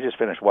I just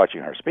finished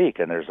watching her speak,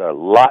 and there's a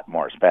lot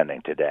more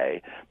spending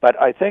today.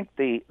 But I think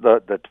the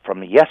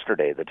from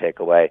yesterday, the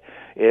takeaway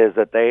is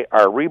that they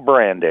are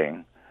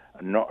rebranding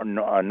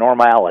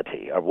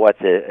normality of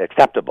what's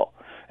acceptable.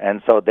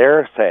 And so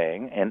they're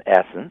saying, in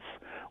essence,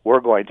 we're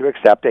going to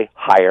accept a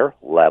higher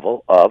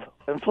level of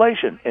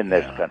inflation in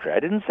this country. I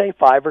didn't say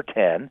 5 or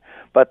 10,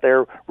 but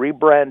they're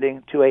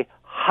rebranding to a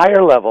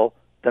higher level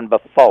than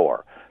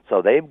before.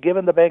 So they've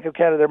given the Bank of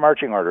Canada their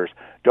marching orders.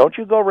 Don't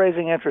you go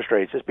raising interest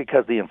rates just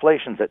because the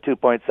inflation's at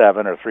 2.7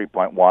 or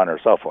 3.1 or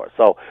so forth.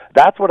 So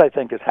that's what I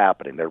think is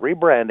happening. They're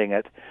rebranding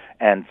it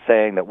and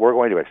saying that we're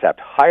going to accept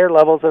higher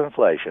levels of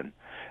inflation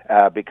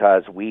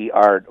because we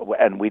are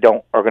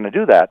going to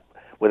do that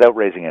without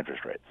raising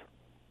interest rates.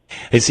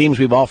 It seems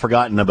we've all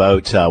forgotten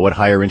about what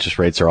higher interest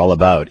rates are all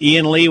about.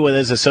 Ian Lee with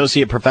his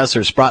associate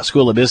professor, Sprott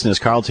School of Business,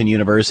 Carleton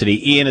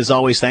University. Ian, as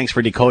always, thanks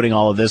for decoding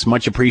all of this.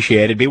 Much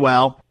appreciated. Be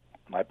well.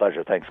 My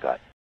pleasure. Thanks, Scott.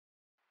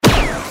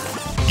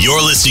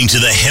 You're listening to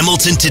the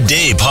Hamilton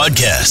Today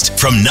podcast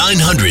from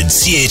 900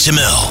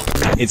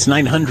 CHML. It's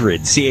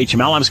 900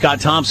 CHML. I'm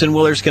Scott Thompson.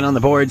 Will Erskine on the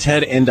board.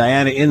 Ted and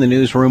Diana in the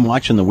newsroom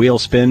watching the wheel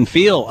spin.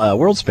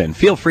 World spin.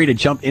 Feel free to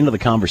jump into the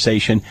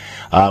conversation.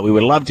 We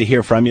would love to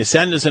hear from you.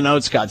 Send us a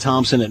note, Scott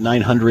Thompson at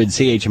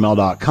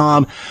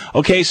 900CHML.com.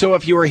 Okay, so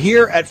if you were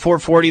here at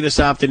 4:40 this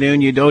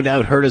afternoon, you no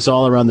doubt heard us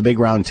all around the big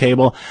round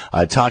table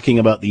talking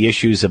about the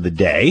issues of the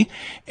day.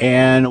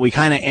 And we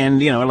kind of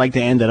end, I'd like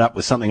to end it up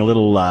with something a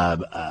little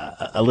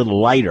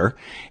lighter.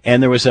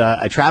 And there was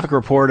a traffic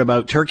report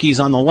about turkeys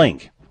on the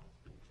link.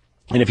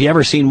 And if you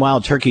ever seen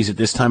wild turkeys at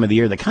this time of the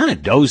year, they're kind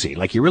of dozy.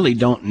 Like, you really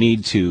don't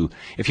need to,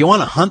 if you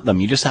want to hunt them,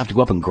 you just have to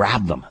go up and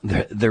grab them.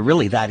 They're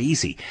really that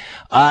easy.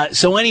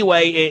 So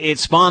anyway, it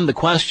spawned the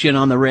question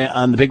on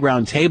the big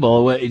round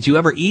table. Did you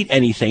ever eat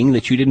anything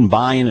that you didn't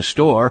buy in a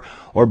store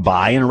or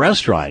buy in a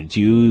restaurant? Do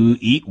you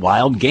eat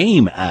wild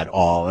game at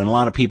all? And a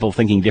lot of people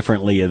thinking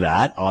differently of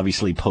that,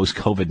 obviously post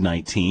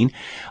COVID-19.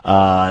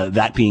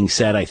 That being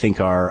said, I think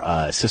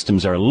our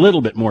systems are a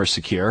little bit more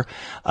secure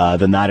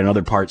than that in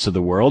other parts of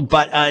the world.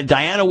 But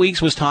Diana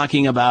Weeks was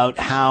talking about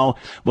how,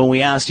 when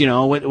we asked,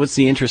 what's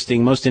the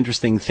most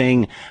interesting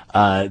thing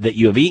that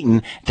you have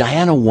eaten,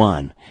 Diana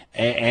won.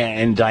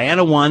 And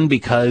Diana won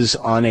because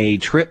on a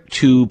trip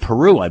to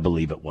Peru, I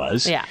believe it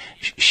was,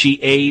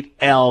 she ate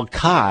El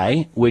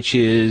Kai, which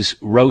is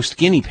roast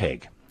guinea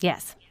pig.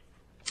 Yes.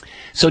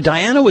 So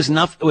Diana was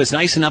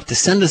nice enough to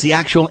send us the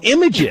actual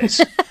images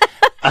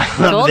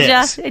of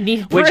this,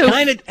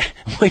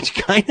 which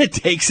kind of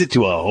takes it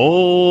to a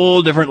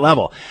whole different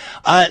level.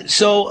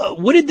 So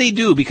what did they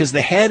do? Because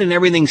the head and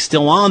everything's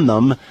still on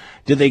them.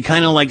 Did they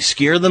kind of like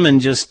scare them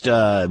and just, put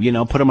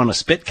them on a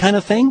spit kind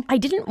of thing? I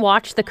didn't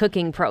watch the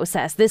cooking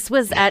process. This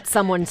was at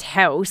someone's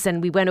house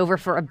and we went over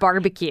for a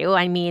barbecue.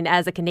 I mean,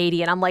 as a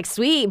Canadian, I'm like,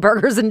 sweet,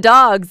 burgers and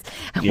dogs.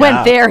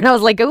 Went there and I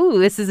was like, ooh,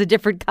 this is a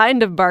different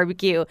kind of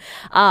barbecue.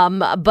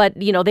 But,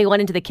 they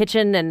went into the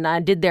kitchen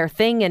and did their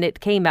thing and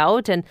it came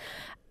out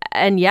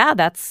and yeah,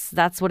 that's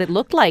what it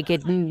looked like.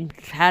 It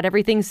had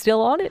everything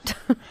still on it.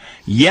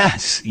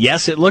 Yes,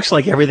 it looks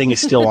like everything is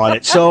still on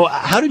it. So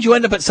how did you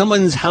end up at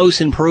someone's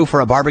house in Peru for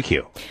a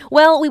barbecue?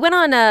 Well, we went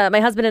on, my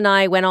husband and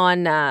I went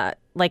on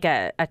like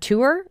a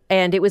tour,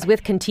 and it was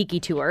with Kentucky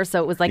Tour,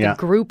 so it was like a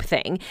group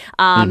thing.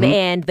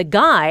 And the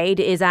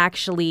guide is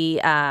actually,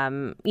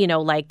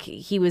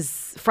 he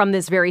was from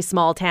this very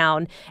small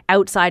town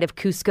outside of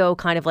Cusco,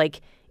 kind of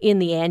like in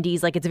the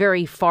Andes, like it's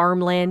very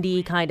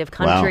farmlandy kind of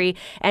country. Wow.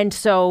 And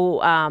so,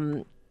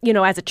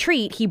 as a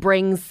treat, he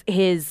brings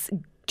his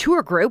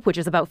tour group, which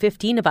is about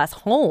 15 of us,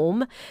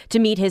 home to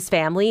meet his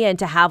family and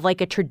to have like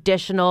a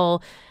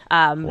traditional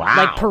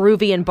like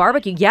Peruvian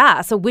barbecue. Yeah.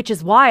 So which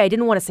is why I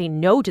didn't want to say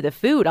no to the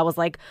food. I was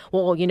like,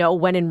 well,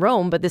 when in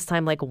Rome, but this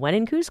time like when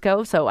in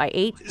Cusco. So I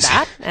ate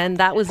that and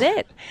that was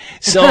it.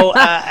 So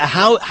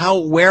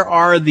where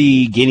are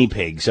the guinea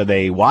pigs? Are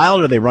they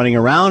wild? Are they running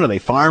around? Are they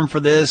farmed for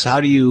this? How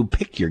do you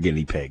pick your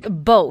guinea pig?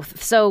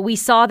 Both. So we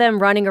saw them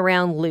running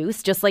around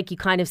loose, just like you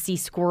kind of see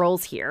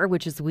squirrels here,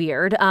 which is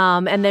weird.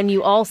 And then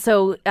you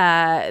also,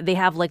 they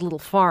have like little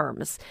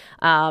farms.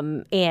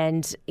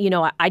 And,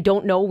 I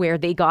don't know where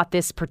they got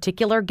this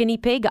particular guinea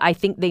pig. I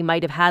think they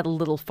might have had a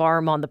little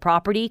farm on the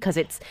property because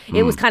it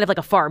was kind of like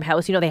a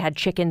farmhouse. They had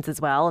chickens as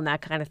well and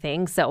that kind of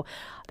thing. So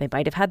they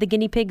might have had the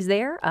guinea pigs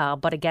there.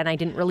 But again, I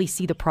didn't really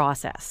see the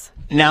process.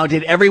 Now,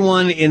 did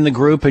everyone in the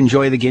group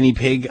enjoy the guinea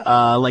pig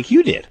like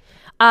you did?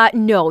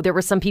 No, there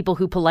were some people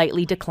who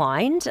politely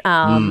declined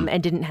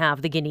and didn't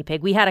have the guinea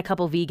pig. We had a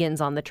couple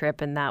vegans on the trip,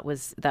 and that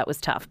was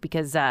tough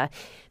because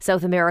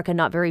South America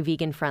not very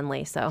vegan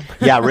friendly. So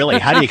yeah, really,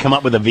 how do you come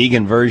up with a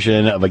vegan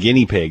version of a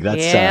guinea pig?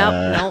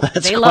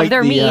 That's they love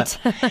their meat.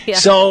 Yeah.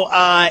 So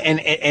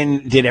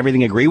and did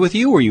everything agree with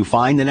you? Were you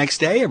fine the next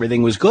day?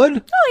 Everything was good?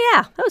 Oh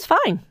yeah, that was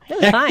fine. It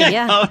was fine.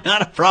 Yeah, no,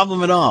 not a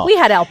problem at all. We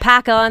had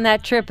alpaca on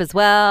that trip as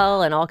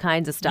well, and all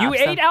kinds of stuff. You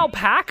ate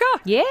alpaca?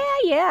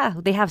 Yeah.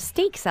 They have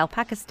steaks,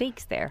 alpaca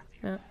steaks there.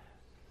 Yeah.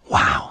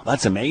 Wow,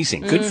 that's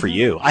amazing. Good for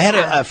you. I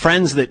had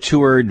friends that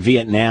toured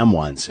Vietnam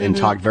once and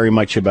talked very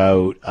much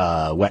about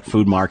wet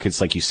food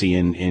markets like you see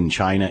in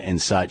China and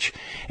such.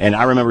 And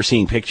I remember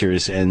seeing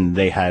pictures, and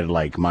they had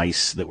like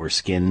mice that were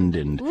skinned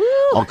and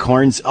all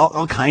kinds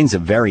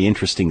of very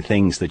interesting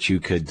things that you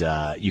could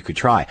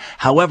try.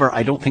 However,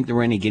 I don't think there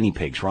were any guinea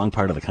pigs. Wrong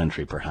part of the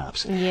country,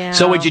 perhaps. Yeah.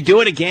 So would you do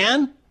it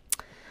again?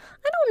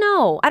 I don't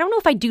know. I don't know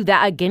if I'd do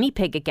that, a guinea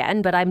pig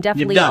again, but I'm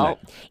definitely... You've done it.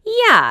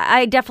 Yeah,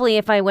 I definitely,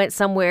 if I went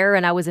somewhere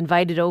and I was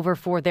invited over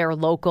for their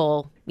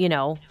local,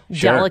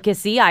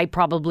 delicacy, I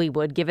probably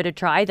would give it a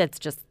try. That's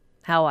just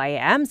how I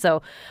am.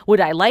 So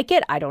would I like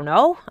it? I don't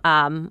know.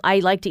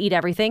 I like to eat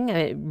everything.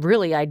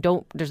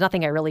 There's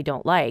nothing I really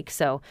don't like.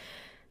 So,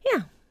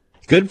 yeah.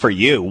 Good for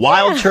you.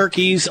 Wild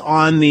turkeys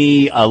on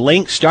the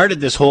link started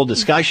this whole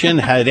discussion.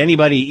 Had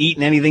anybody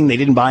eaten anything they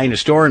didn't buy in a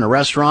store, in a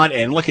restaurant?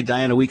 And look at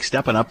Diana Week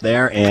stepping up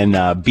there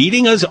and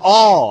beating us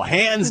all,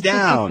 hands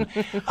down.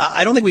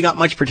 I don't think we got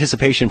much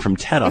participation from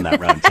Ted on that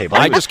round table.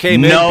 I just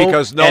came in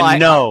because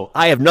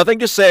I have nothing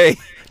to say.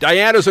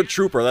 Diana's a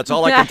trooper. That's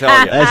all I can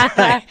tell you. That's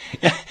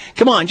right.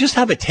 Come on, just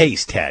have a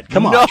taste, Ted.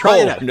 Come on, try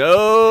it out.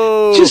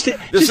 No. Just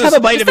have a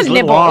bite of his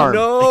little arm.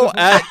 No.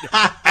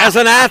 As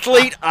an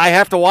athlete, I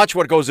have to watch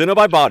what goes into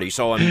my body,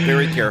 so I'm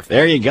very careful.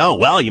 There you go.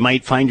 Well, you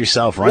might find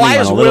yourself running Why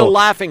on is a little... Will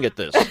laughing at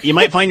this? You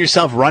might find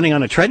yourself running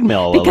on a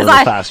treadmill a little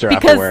faster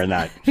after wearing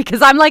that.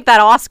 Because I'm like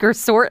that Oscar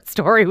Sort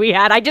story we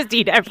had. I just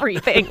eat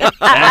everything.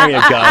 There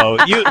you go.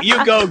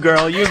 You go,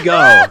 girl. You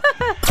go.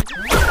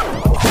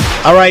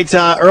 All right,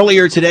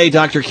 earlier today,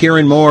 Dr.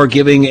 Kieran Moore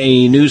giving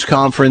a news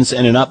conference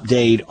and an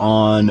update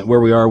on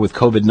where we are with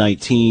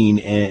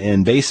COVID-19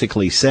 and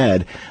basically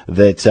said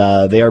that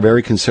they are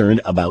very concerned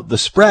about the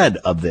spread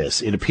of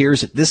this. It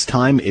appears at this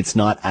time it's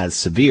not as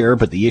severe,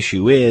 but the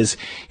issue is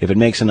if it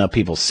makes enough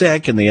people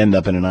sick and they end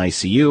up in an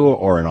ICU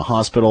or in a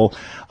hospital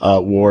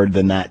ward,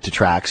 then that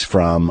detracts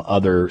from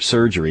other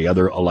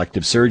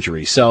elective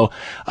surgery. So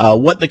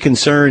what the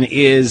concern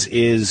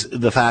is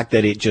the fact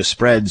that it just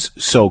spreads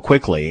so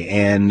quickly.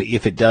 And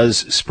if it does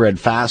spread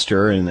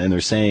faster, and they're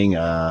saying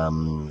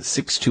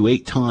 6 to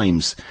 8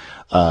 times,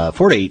 4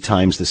 to 8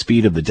 times the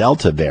speed of the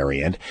Delta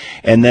variant,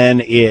 and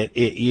then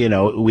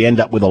we end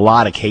up with a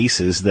lot of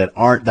cases that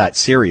aren't that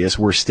serious,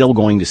 we're still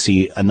going to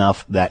see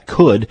enough that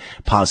could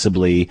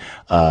possibly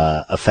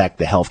affect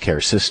the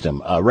healthcare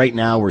system. Right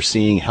now, we're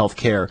seeing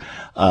healthcare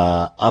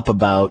up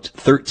about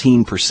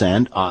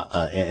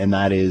 13%, and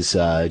that is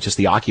just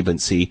the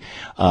occupancy,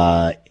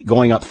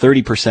 going up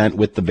 30%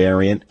 with the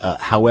variant.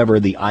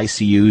 However, the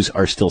ICUs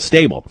are still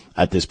stable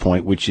at this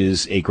point, which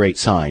is a great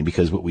sign,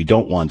 because what we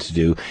don't want to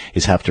do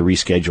is have to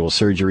reschedule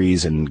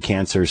surgeries and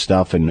cancer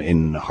stuff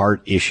and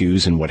heart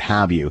issues and what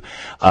have you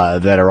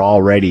that are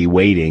already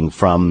waiting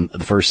from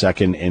the first,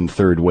 second, and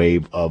third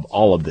wave of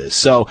all of this.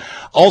 So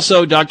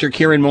also Dr.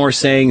 Kieran Moore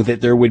saying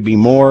that there would be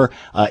more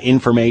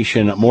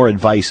information, more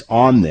advice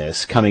on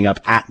this coming up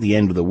at the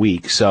end of the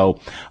week. So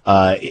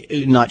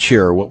not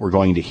sure what we're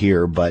going to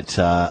hear, but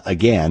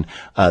again,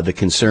 the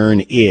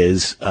concern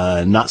is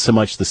not so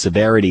much the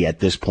severity at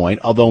this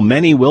point, although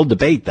many will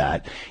debate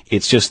that.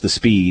 It's just the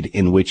speed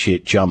in which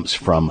it jumps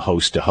from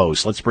host to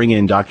host. Let's bring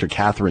in Dr.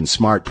 Catherine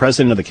Smart,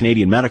 president of the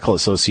Canadian Medical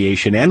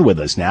Association, and with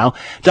us now.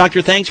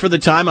 Doctor, thanks for the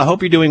time. I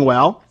hope you're doing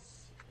well.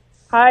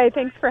 Hi,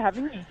 thanks for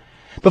having me.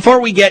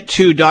 Before we get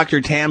to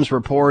Dr. Tam's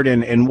report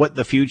and what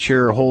the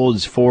future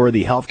holds for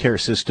the healthcare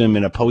system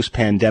in a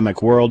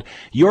post-pandemic world,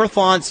 your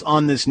thoughts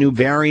on this new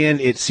variant?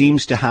 It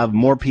seems to have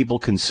more people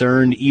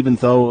concerned, even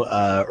though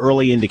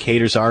early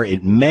indicators are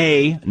it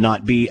may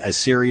not be as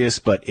serious,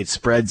 but it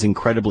spreads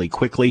incredibly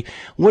quickly.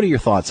 What are your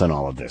thoughts on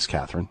all of this,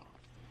 Catherine?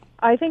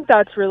 I think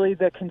that's really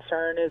the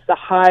concern, is the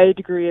high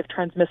degree of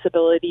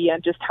transmissibility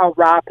and just how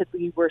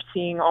rapidly we're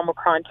seeing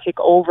Omicron take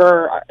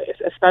over,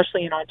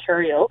 especially in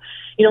Ontario.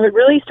 You know, it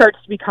really starts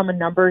to become a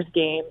numbers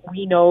game.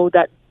 We know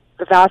that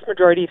the vast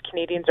majority of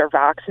Canadians are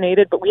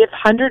vaccinated, but we have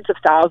hundreds of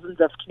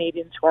thousands of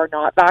Canadians who are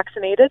not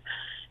vaccinated.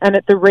 And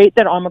at the rate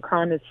that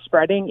Omicron is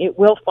spreading, it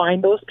will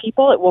find those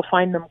people. It will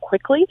find them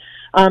quickly.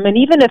 And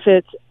even if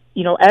it's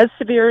as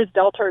severe as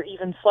Delta or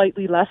even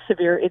slightly less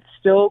severe, it's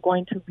still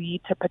going to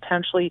lead to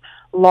potentially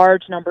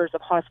large numbers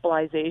of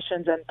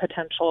hospitalizations and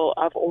potential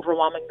of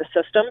overwhelming the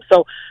system.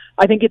 So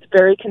I think it's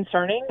very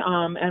concerning,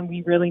 and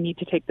we really need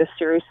to take this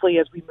seriously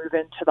as we move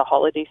into the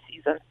holiday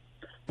season.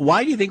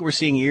 Why do you think we're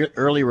seeing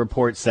early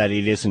reports that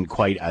it isn't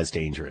quite as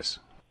dangerous?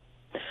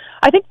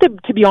 I think,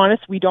 to be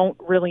honest, we don't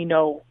really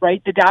know,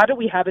 right? The data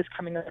we have is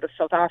coming out of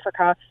South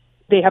Africa.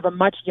 They have a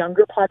much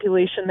younger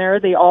population there.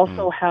 They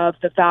also have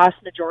the vast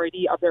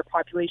majority of their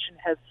population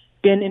has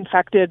been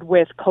infected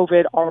with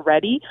COVID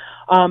already.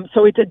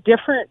 So it's a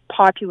different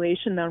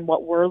population than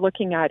what we're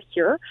looking at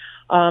here.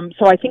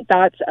 So I think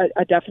that's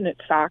a definite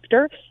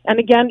factor. And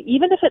again,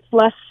 even if it's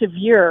less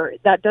severe,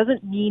 that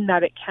doesn't mean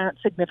that it can't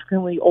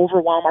significantly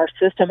overwhelm our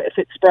system if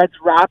it spreads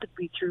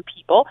rapidly through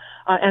people,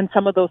 and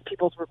some of those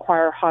people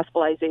require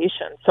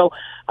hospitalization. So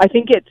I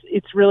think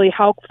it's really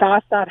how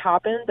fast that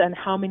happens and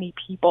how many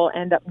people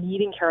end up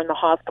needing care in the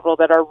hospital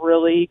that are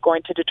really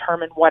going to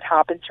determine what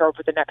happens here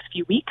over the next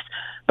few weeks.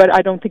 But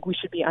I don't think we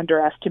should be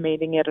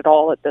underestimating it at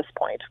all at this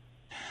point.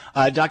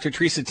 Dr.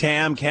 Theresa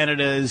Tam,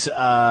 Canada's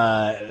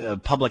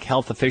public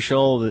health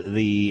official,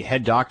 the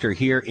head doctor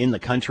here in the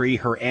country,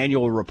 her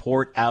annual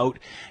report out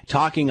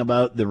talking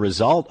about the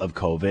result of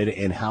COVID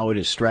and how it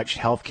has stretched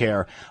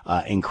healthcare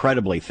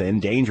incredibly thin,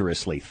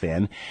 dangerously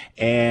thin.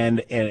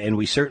 And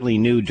we certainly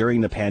knew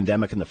during the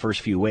pandemic and the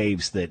first few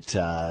waves that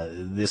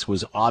this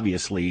was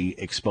obviously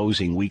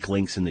exposing weak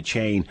links in the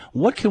chain.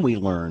 What can we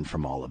learn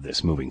from all of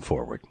this moving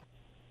forward?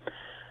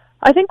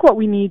 I think what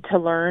we need to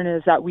learn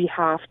is that we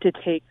have to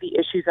take the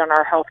issues in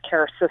our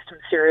healthcare system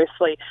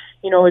seriously.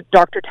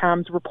 Dr.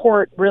 Tam's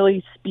report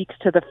really speaks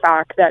to the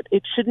fact that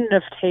it shouldn't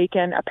have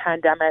taken a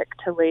pandemic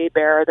to lay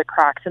bare the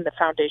cracks in the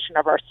foundation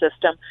of our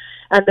system.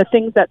 And the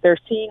things that they're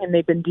seeing and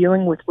they've been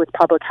dealing with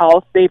public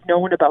health, they've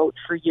known about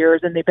for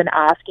years, and they've been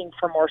asking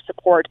for more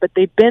support. But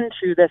they've been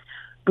through this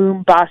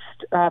boom-bust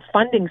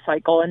funding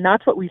cycle, and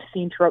that's what we've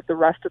seen throughout the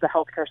rest of the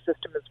healthcare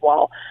system as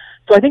well.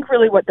 So I think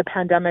really what the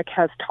pandemic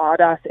has taught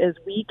us is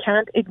we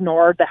can't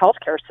ignore the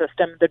healthcare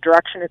system, the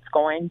direction it's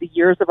going, the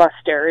years of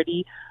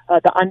austerity,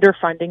 the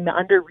underfunding, the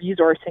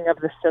under-resourcing of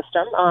the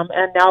system,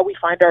 and now we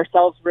find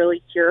ourselves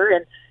really here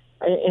in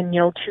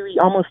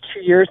almost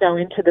 2 years now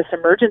into this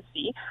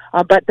emergency,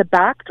 but the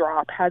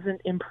backdrop hasn't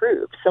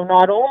improved. So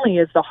not only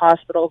is the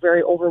hospital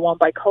very overwhelmed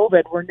by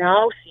COVID, we're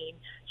now seeing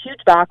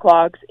huge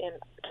backlogs in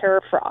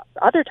care for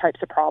other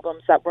types of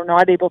problems that we're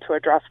not able to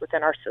address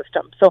within our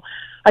system. So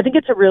I think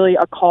it's really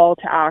a call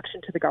to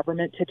action to the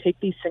government to take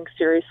these things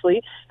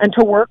seriously and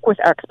to work with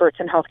experts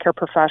and healthcare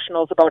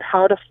professionals about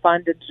how to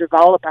fund and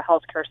develop a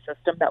healthcare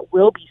system that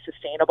will be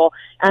sustainable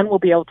and will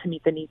be able to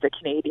meet the needs of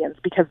Canadians,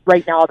 because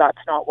right now that's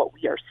not what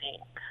we are seeing.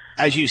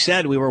 As you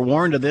said, we were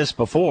warned of this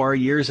before,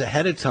 years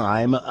ahead of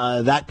time.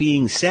 That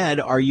being said,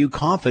 are you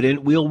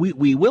confident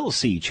we will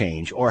see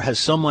change, or has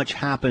so much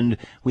happened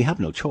we have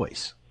no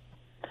choice?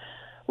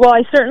 Well,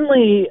 I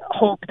certainly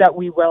hope that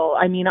we will.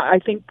 I mean, I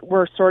think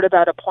we're sort of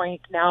at a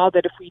point now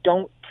that if we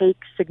don't take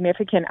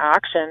significant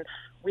action,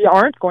 we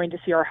aren't going to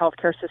see our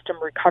healthcare system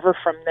recover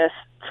from this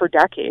for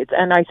decades.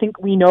 And I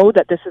think we know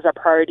that this is a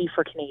priority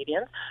for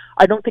Canadians.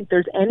 I don't think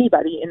there's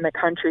anybody in the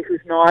country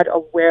who's not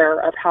aware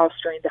of how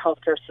strained the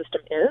healthcare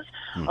system is.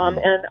 Mm-hmm.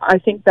 And I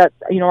think that,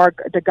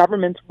 the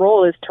government's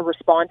role is to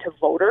respond to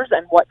voters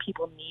and what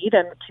people need,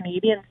 and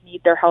Canadians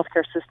need their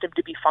healthcare system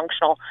to be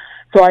functional.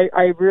 So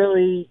I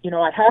really,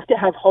 I have to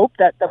have hope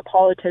that the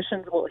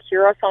politicians will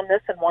hear us on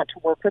this and want to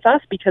work with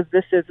us, because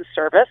this is a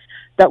service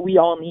that we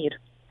all need.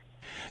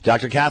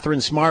 Dr.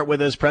 Catherine Smart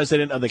with us,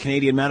 president of the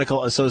Canadian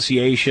Medical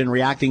Association,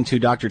 reacting to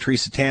Dr.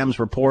 Theresa Tam's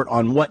report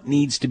on what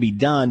needs to be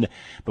done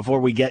before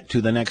we get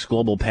to the next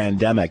global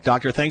pandemic.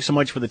 Doctor, thanks so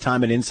much for the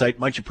time and insight.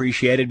 Much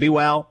appreciated. Be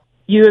well.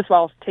 You as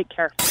well. Take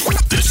care.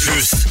 The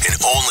truth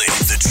and only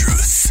the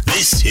truth.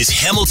 This is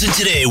Hamilton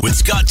Today with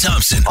Scott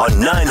Thompson on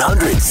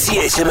 900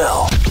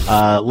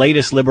 CHML.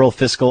 Latest Liberal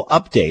fiscal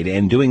update,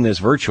 and doing this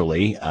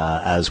virtually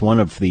as one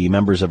of the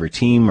members of her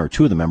team, or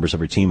two of the members of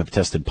her team, have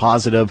tested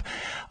positive,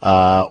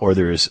 or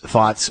there's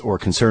thoughts or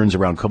concerns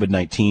around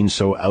COVID-19.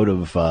 So out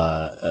of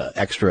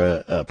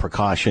extra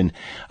precaution,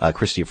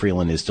 Chrystia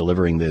Freeland is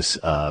delivering this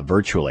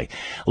virtually.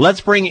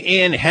 Let's bring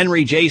in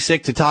Henry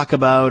Jasek to talk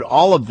about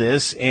all of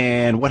this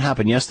and what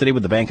happened yesterday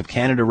with the Bank of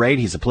Canada raid.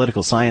 He's a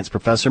political science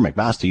professor at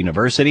McMaster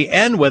University,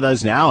 and with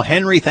us now.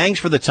 Henry, thanks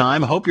for the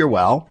time. Hope you're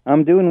well.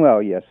 I'm doing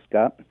well, yes,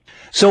 Scott.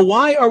 So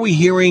why are we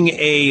hearing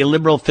a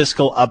Liberal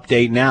fiscal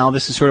update now?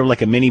 This is sort of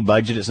like a mini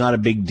budget. It's not a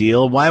big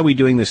deal. Why are we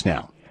doing this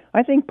now?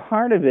 I think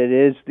part of it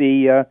is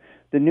the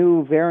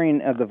new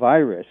variant of the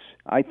virus.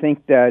 I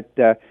think that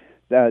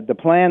the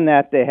plan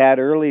that they had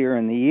earlier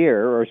in the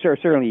year, or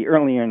certainly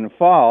earlier in the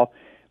fall,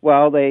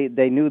 well, they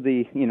knew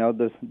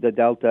the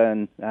Delta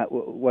and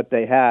what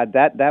they had,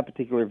 that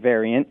particular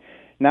variant.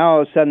 Now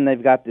all of a sudden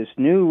they've got this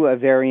new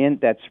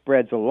variant that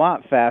spreads a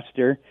lot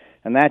faster,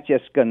 and that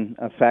just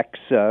affects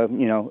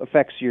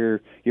your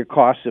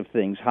costs of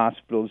things,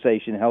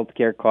 hospitalization,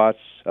 healthcare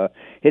costs,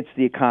 hits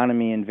the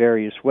economy in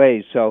various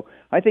ways. So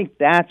I think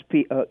that's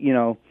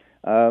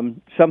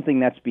something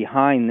that's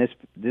behind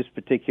this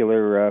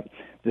particular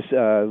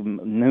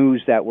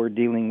news that we're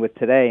dealing with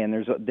today,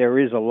 and there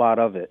is a lot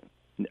of it.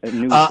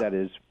 News that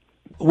is.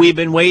 We've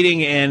been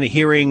waiting and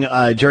hearing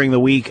during the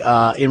week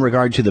in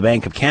regard to the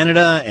Bank of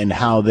Canada and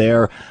how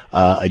they're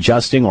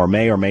adjusting or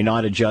may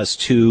not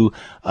adjust to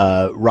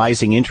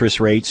rising interest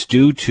rates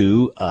due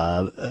to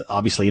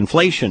obviously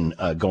inflation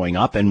going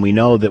up. And we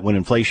know that when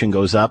inflation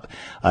goes up,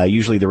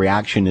 usually the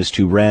reaction is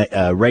to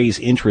raise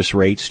interest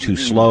rates to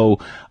slow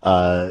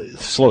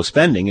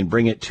spending and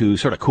bring it to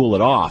sort of cool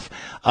it off.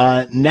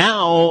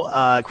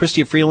 Now,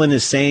 Chrystia Freeland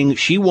is saying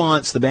she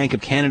wants the Bank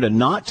of Canada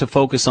not to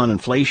focus on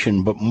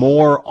inflation, but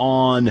more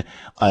on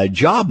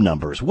job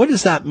numbers. What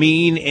does that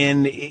mean?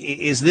 And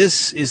is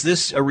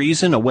this a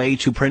reason, a way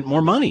to print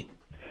more money?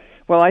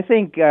 Well, I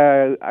think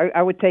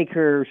I would take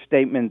her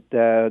statement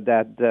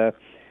that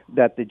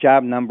the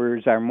job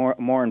numbers are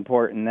more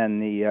important than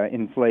the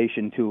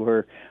inflation to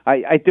her.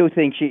 I do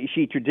think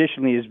she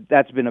traditionally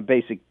that's been a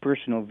basic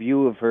personal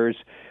view of hers,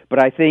 but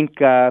I think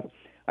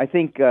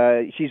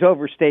she's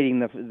overstating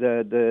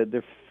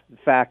the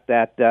fact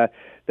that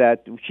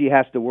she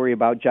has to worry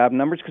about job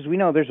numbers, because we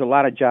know there's a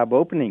lot of job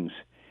openings.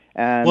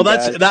 And, well,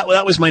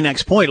 that was my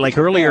next point. Like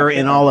earlier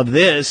in all of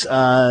this,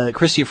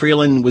 Chrystia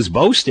Freeland was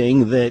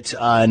boasting that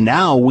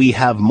now we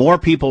have more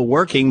people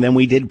working than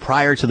we did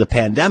prior to the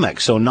pandemic.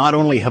 So not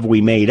only have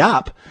we made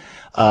up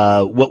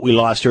what we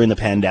lost during the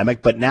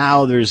pandemic, but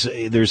now there's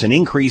an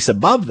increase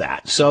above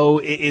that. So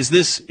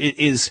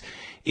is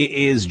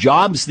Is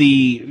jobs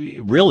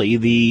really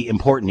the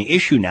important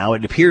issue now?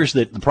 It appears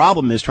that the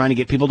problem is trying to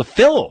get people to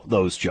fill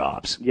those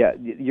jobs. Yeah,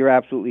 you're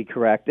absolutely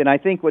correct. And I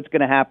think what's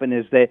going to happen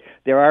is that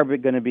there are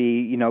going to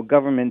be,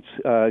 governments,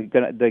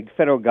 the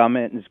federal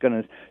government is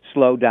going to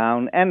slow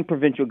down, and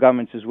provincial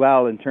governments as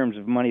well, in terms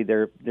of money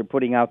they're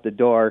putting out the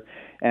door.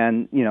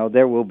 And,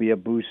 there will be a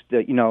boost,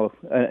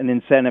 an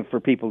incentive for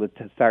people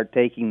to start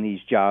taking these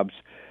jobs.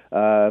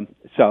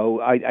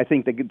 So I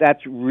think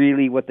that's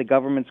really what the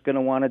government's going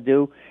to want to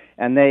do.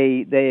 And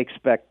they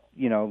expect,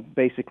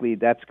 basically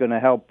that's going to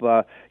help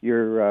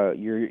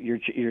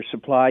your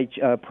supply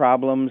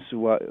problems,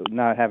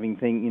 not having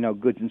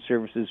goods and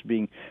services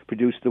being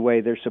produced the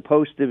way they're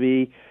supposed to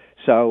be.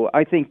 So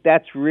I think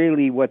that's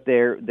really what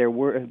their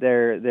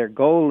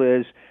goal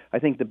is. I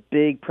think the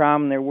big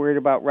problem they're worried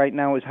about right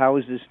now is how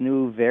is this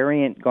new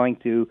variant going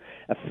to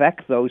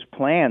affect those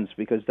plans,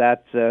 because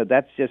that's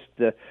just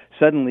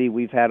suddenly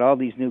we've had all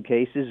these new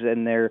cases,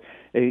 and they're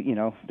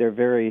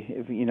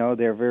very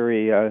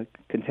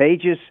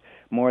contagious,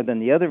 more than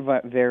the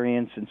other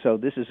variants, and so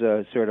this is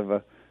a sort of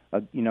a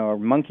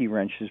monkey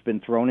wrench has been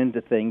thrown into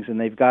things, and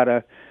they've got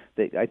to.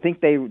 I think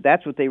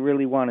that's what they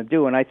really want to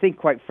do, and I think,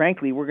 quite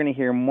frankly, we're going to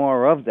hear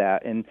more of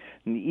that. And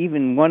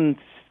even one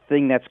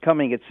thing that's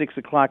coming at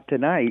 6:00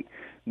 tonight,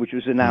 which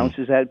was announced,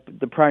 is that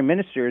the Prime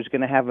Minister is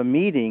going to have a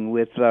meeting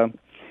with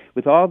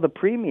all the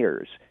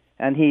premiers,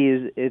 and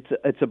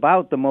it's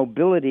about the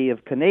mobility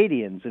of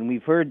Canadians. And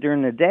we've heard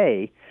during the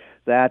day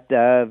that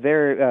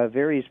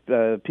various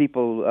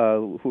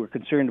people who are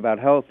concerned about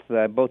health,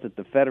 both at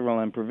the federal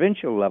and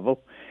provincial level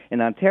in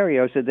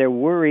Ontario, said they're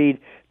worried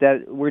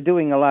that we're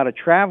doing a lot of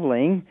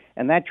traveling,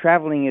 and that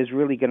traveling is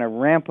really going to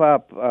ramp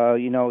up,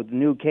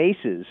 new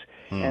cases.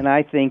 And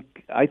I think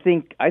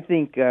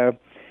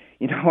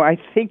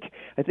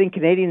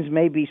Canadians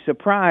may be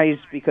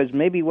surprised, because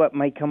maybe what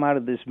might come out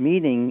of this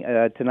meeting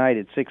tonight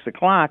at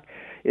 6:00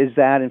 is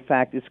that, in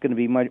fact, it's going to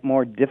be much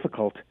more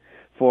difficult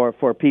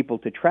for people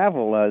to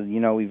travel.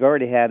 We've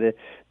already had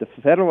the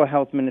federal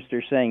health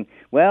minister saying,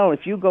 well,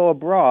 if you go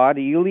abroad,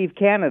 or you leave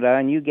Canada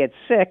and you get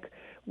sick,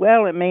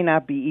 well, it may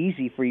not be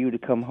easy for you to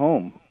come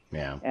home.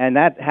 Yeah. And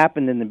that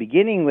happened in the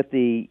beginning with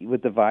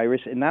the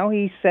virus, and now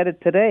he said it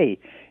today.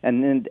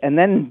 And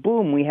then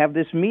boom, we have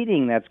this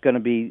meeting that's going to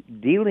be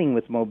dealing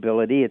with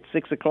mobility at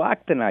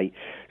 6:00 tonight.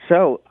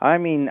 So, I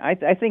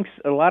think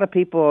a lot of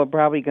people are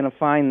probably going to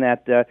find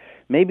that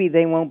maybe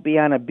they won't be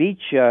on a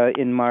beach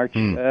in March,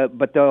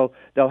 but they'll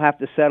have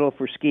to settle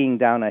for skiing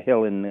down a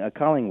hill in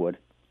Collingwood.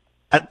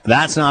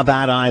 That's not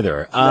bad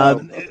either.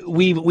 No.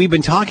 We've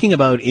been talking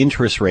about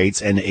interest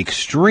rates and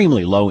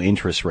extremely low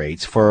interest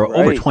rates for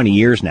over 20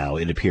 years now,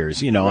 it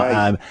appears.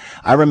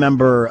 I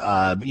remember,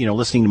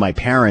 listening to my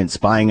parents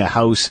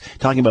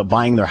talking about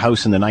buying their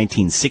house in the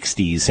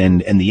 1960s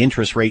and the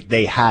interest rate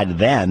they had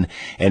then.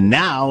 And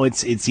now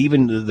it's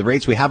even the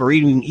rates we have are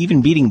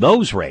even beating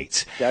those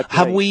rates. That's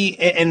have right. we,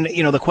 and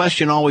the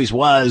question always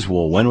was,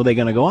 well, when are they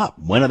going to go up?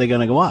 When are they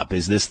going to go up?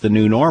 Is this the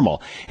new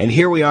normal? And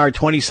here we are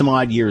 20 some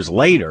odd years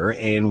later,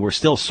 and we're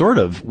still sort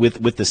of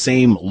with the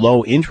same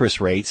low interest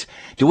rates.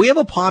 Do we have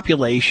a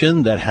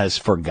population that has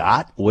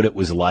forgot what it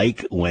was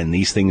like when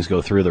these things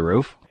go through the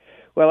roof?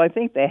 Well, I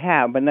think they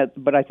have,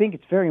 but I think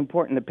it's very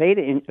important to pay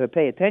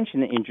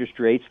attention to interest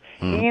rates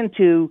and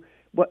to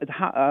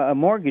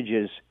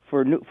mortgages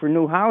for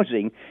new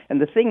housing. And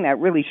the thing that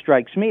really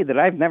strikes me that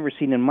I've never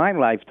seen in my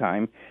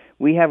lifetime,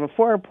 we have a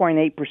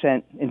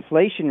 4.8%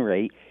 inflation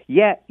rate,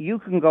 yet you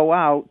can go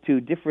out to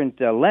different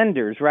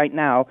lenders right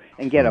now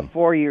and get a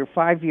 4-year,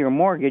 5-year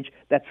mortgage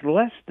that's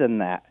less than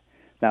that.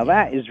 Now,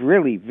 that is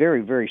really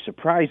very, very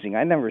surprising.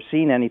 I've never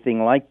seen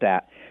anything like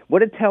that.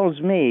 What it tells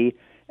me,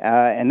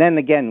 and then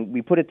again,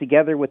 we put it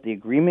together with the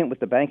agreement with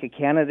the Bank of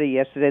Canada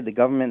yesterday. The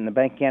government and the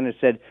Bank of Canada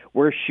said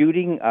we're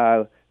shooting,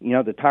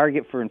 the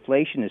target for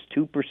inflation is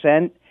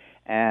 2%,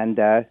 and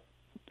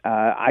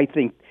I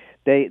think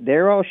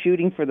they're all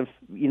shooting for the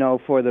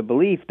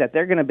belief that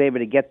they're going to be able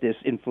to get this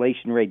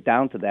inflation rate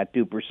down to that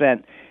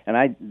 2%.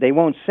 And they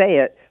won't say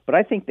it, but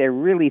I think they're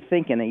really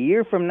thinking a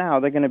year from now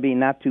they're going to be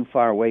not too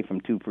far away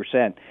from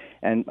 2%.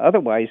 And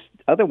otherwise,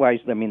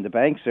 the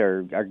banks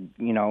are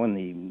and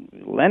the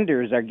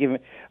lenders are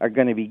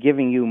going to be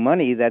giving you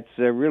money that's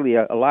really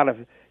a lot of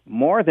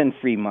more than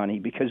free money,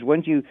 because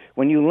when you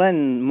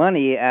lend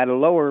money at a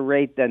lower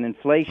rate than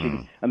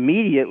inflation,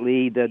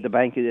 immediately the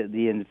bank,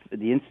 the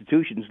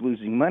institution's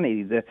losing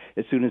money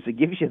as soon as it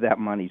gives you that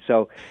money.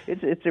 So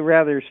it's a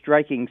rather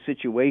striking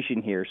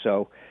situation here.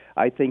 So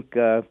I think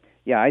I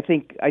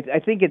think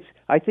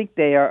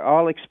they are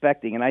all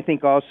expecting, and I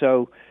think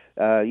also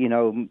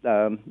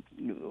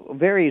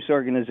various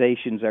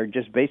organizations are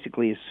just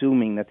basically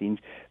assuming that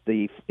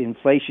the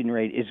inflation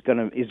rate is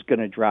going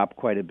to drop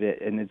quite a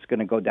bit, and it's going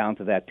to go down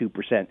to that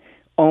 2%.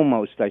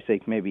 Almost, I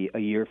think, maybe a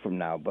year from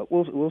now, but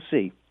we'll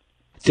see.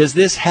 Does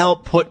this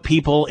help put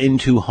people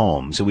into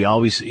homes? We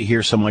always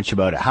hear so much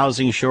about a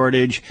housing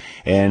shortage,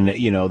 and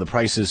the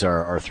prices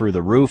are through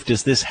the roof.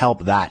 Does this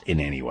help that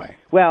in any way?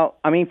 Well,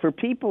 for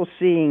people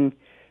seeing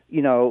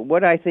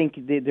what I think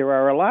there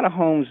are a lot of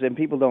homes, and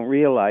people don't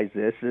realize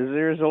this, is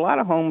there's a lot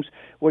of homes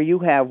where you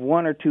have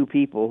one or two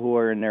people who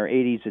are in their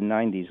 80s and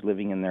 90s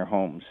living in their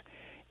homes.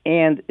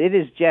 And it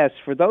is just,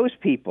 for those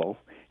people,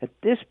 at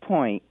this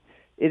point,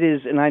 it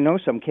is, and I know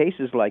some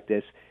cases like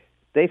this,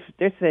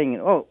 they're saying,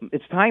 oh,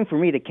 it's time for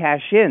me to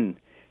cash in.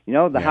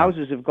 The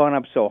houses have gone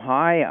up so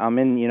high. I'm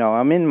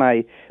in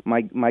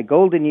my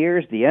golden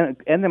years, the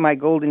end of my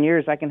golden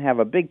years. I can have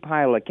a big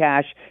pile of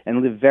cash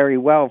and live very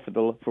well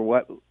for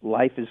what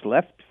life is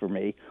left for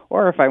me,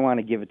 or if I want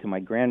to give it to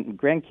my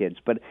grandkids.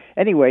 But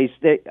anyways,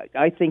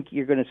 I think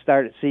you're going to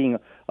start seeing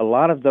a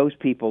lot of those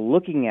people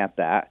looking at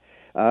that.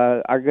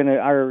 Are going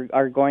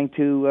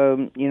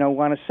to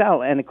want to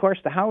sell, and of course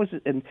the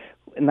houses and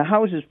the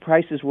houses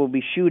prices will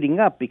be shooting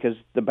up because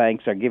the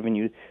banks are giving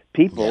you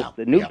people,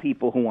 the new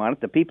people who want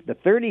it, the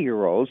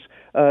 30-year-olds,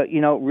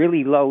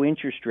 really low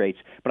interest rates.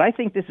 But I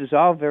think this is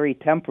all very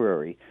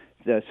temporary.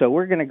 So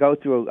we're going to go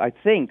through, I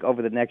think,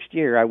 over the next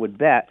year, I would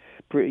bet,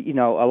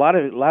 a lot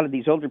of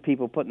these older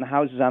people putting the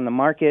houses on the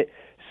market,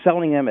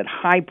 selling them at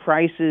high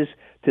prices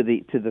to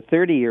the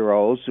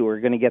 30-year-olds who are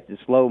going to get this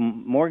low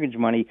mortgage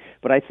money.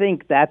 But I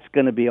think that's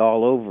going to be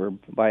all over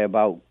by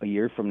about a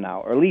year from now,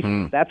 or at least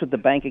that's what the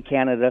Bank of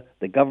Canada,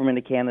 the Government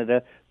of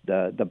Canada,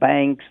 the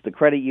banks, the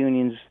credit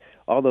unions,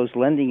 all those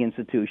lending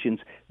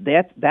institutions,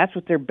 that's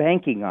what they're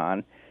banking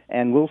on.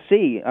 And we'll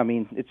see. I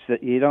mean, it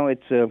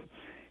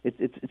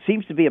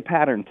seems to be a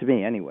pattern to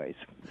me anyways.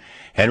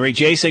 Henry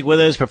Jasek with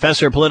us,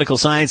 professor of political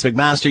science,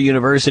 McMaster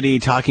University,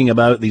 talking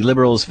about the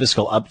Liberals'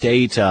 fiscal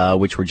update,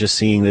 which we're just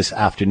seeing this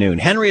afternoon.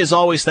 Henry, as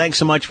always, thanks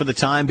so much for the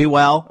time. Be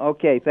well.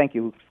 Okay, thank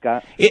you,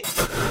 Scott.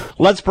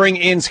 Let's bring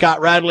in Scott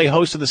Radley,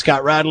 host of the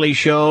Scott Radley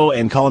Show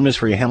and columnist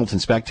for your Hamilton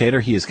Spectator.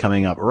 He is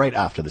coming up right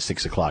after the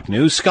 6 o'clock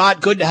news. Scott,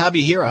 good to have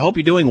you here. I hope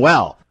you're doing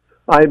well.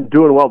 I'm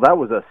doing well. That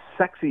was a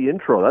sexy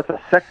intro. That's a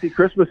sexy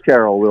Christmas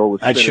carol, Will.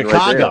 At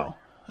Chicago. Right,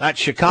 that's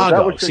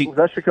Chicago. Was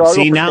that Chicago?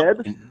 See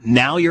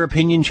now your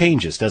opinion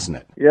changes, doesn't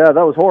it? Yeah,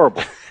 that was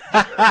horrible.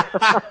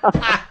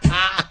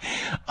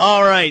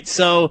 All right,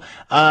 so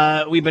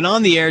we've been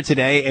on the air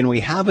today, and we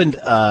haven't,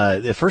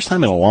 the first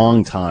time in a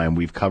long time,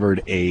 we've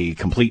covered a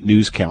complete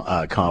news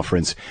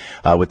conference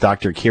with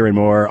Dr. Kieran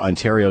Moore,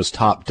 Ontario's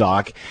top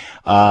doc.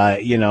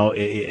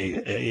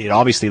 It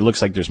obviously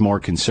looks like there's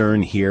more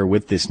concern here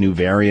with this new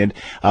variant.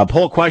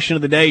 Poll question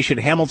of the day, should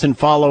Hamilton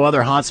follow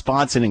other hot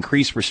spots and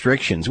increase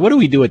restrictions? What do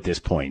we do at this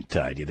point,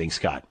 do you think,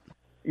 Scott?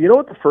 You know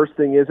what the first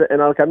thing is,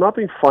 and I'm not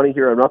being funny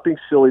here, I'm not being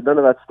silly, none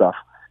of that stuff.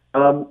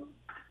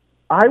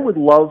 I would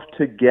love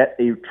to get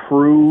a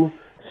true,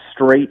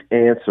 straight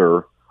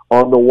answer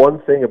on the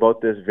one thing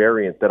about this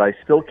variant that I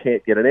still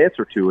can't get an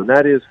answer to, and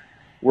that is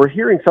we're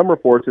hearing some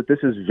reports that this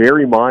is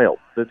very mild,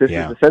 that this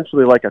is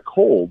essentially like a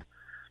cold,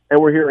 and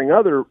we're hearing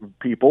other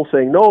people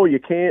saying, no, you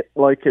can't,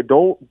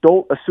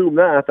 don't assume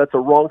that, that's a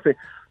wrong thing.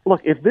 Look,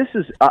 if this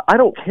is, I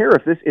don't care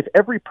if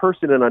every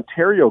person in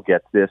Ontario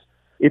gets this,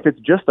 if it's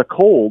just a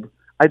cold,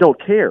 I don't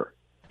care.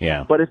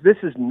 Yeah. But if this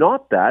is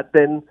not that,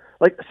 then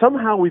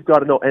somehow we've got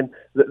to know. And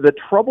the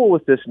trouble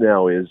with this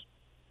now is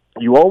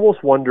you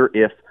almost wonder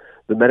if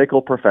the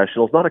medical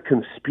professionals, not a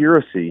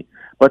conspiracy,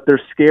 but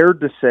they're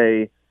scared to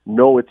say,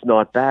 no, it's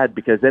not bad,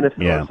 because then if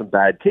there are some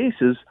bad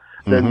cases,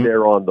 then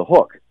they're on the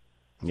hook.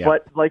 Yeah.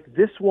 But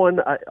this one,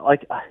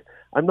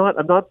 I'm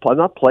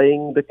not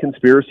playing the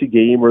conspiracy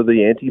game or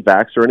the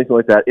anti-vax or anything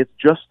like that. It's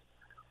just,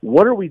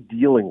 what are we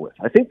dealing with?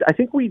 I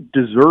think we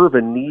deserve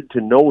and need to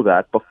know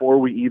that before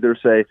we either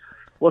say,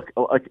 look,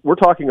 we're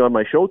talking on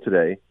my show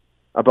today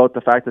about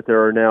the fact that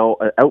there are now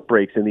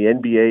outbreaks in the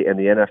NBA and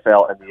the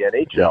NFL and the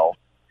NHL.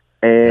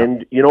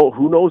 And,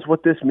 who knows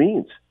what this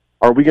means?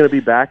 Are we going to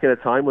be back at a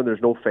time when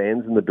there's no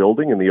fans in the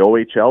building in the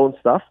OHL and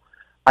stuff?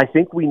 I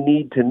think we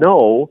need to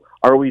know,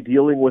 are we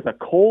dealing with a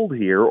cold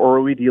here, or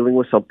are we dealing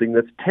with something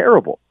that's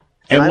terrible?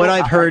 And what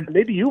I've heard,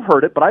 maybe you've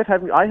heard it, but I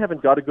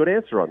haven't got a good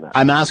answer on that.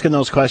 I'm asking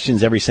those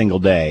questions every single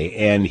day,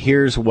 and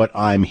here's what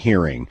I'm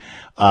hearing: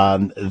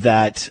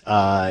 that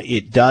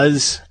it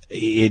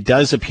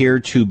does appear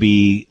to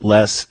be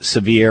less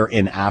severe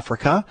in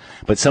Africa,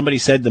 but somebody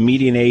said the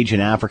median age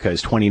in Africa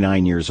is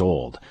 29 years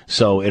old,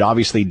 so it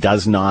obviously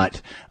does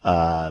not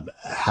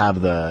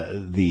have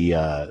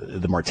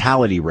the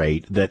mortality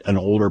rate that an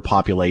older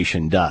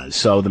population does.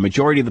 So the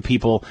majority of the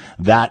people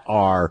that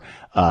are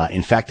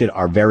infected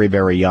are very,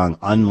 very young,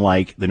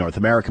 unlike the North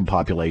American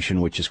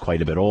population, which is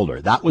quite a bit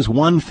older. That was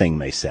one thing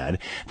they said.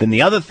 Then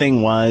the other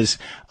thing was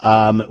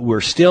we're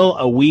still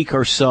a week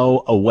or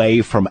so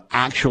away from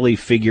actually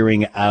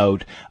figuring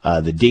out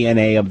the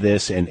DNA of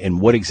this and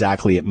what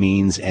exactly it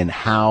means and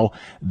how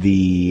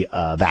the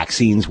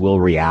vaccines will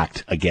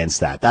react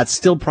against that. That's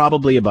still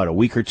probably about a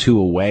week or two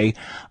away.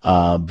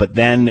 But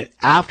then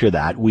after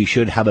that, we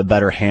should have a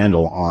better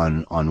handle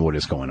on what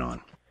is going on.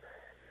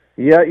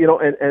 Yeah,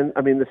 and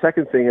I mean, the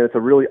second thing, and it's a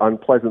really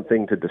unpleasant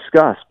thing to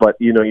discuss, but,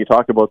 you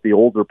talk about the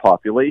older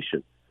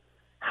population.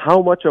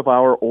 How much of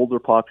our older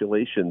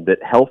population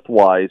that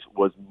health-wise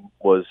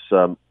was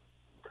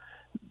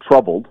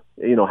troubled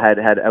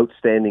had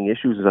outstanding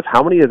issues and stuff.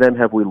 How many of them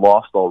have we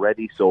lost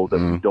already so that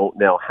we don't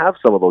now have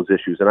some of those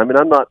issues? And I mean,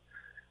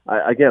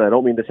 I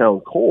don't mean to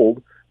sound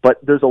cold, but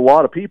there's a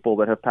lot of people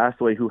that have passed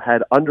away who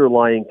had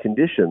underlying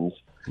conditions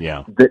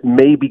that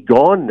may be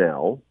gone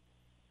now.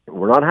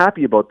 We're not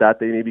happy about that.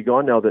 They may be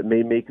gone now. That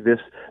may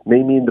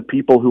mean the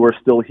people who are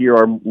still here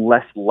are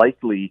less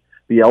likely,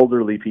 the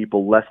elderly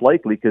people less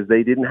likely because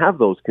they didn't have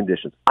those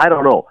conditions. I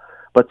don't know.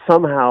 But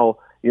somehow,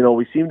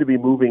 we seem to be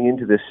moving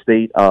into this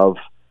state of,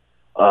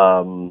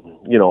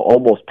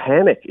 almost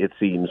panic, it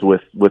seems,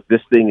 with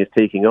this thing is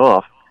taking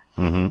off.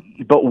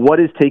 Mm-hmm. But what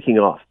is taking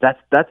off? That's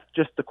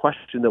just the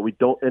question that we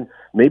don't, and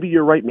maybe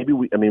you're right. Maybe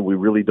we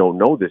really don't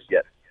know this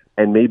yet.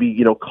 And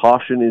maybe,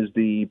 caution is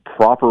the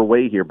proper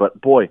way here.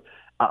 But boy,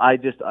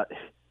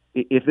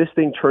 if this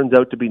thing turns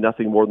out to be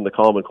nothing more than the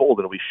common cold,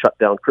 and we shut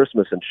down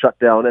Christmas and shut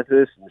down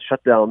this and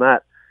shut down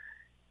that,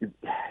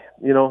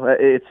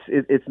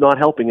 it's not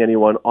helping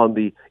anyone on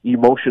the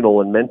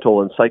emotional and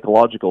mental and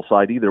psychological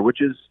side either,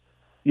 which is,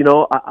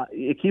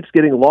 it keeps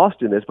getting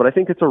lost in this, but I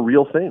think it's a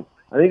real thing.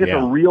 I think it's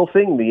a real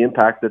thing, the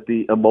impact that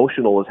the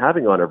emotional is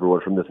having on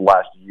everyone from this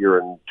last year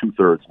and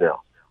 2/3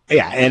 now.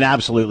 Yeah, and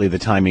absolutely the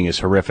timing is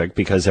horrific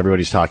because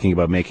everybody's talking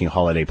about making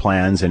holiday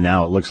plans, and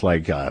now it looks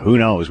like, who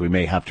knows, we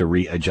may have to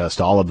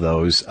readjust all of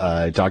those.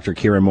 Dr.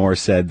 Kieran Moore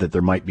said that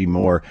there might be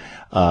more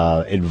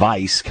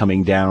advice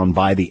coming down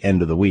by the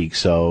end of the week,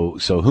 so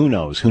who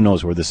knows? Who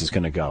knows where this is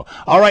going to go?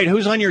 All right,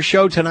 who's on your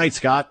show tonight,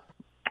 Scott?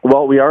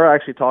 Well, we are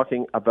actually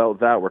talking about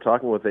that. We're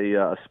talking with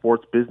a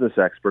sports business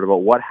expert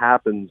about what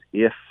happens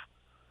if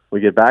we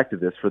get back to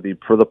this for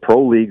the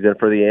pro leagues and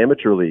for the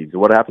amateur leagues.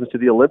 What happens to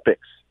the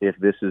Olympics if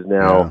this is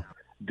now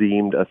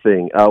deemed a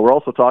thing? We're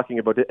also talking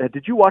about.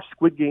 Did you watch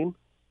Squid Game?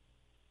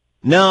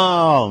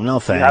 No,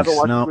 thanks. You haven't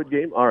watched Squid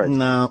Game? All right.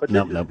 No.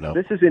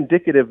 This is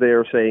indicative. They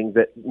are saying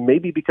that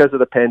maybe because of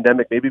the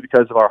pandemic, maybe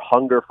because of our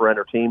hunger for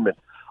entertainment,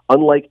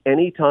 unlike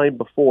any time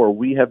before,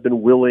 we have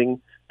been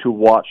willing to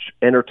watch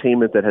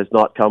entertainment that has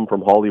not come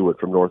from Hollywood,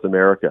 from North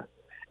America.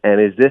 And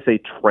is this a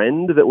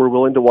trend that we're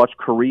willing to watch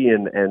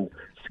Korean and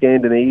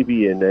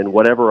Scandinavian and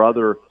whatever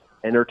other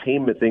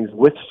entertainment things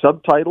with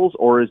subtitles,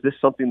 or is this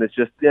something that's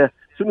just, as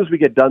soon as we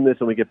get done this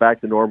and we get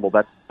back to normal,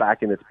 that's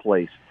back in its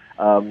place?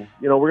 We're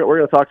going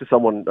to talk to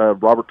someone,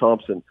 Robert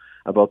Thompson,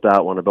 about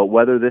that one, about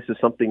whether this is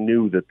something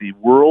new, that the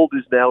world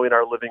is now in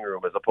our living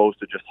room as opposed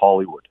to just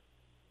Hollywood.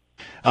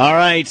 All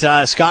right,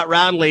 Scott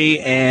Radley,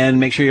 and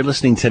make sure you're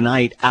listening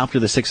tonight after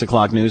the 6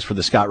 o'clock news for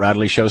the Scott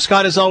Radley Show.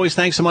 Scott, as always,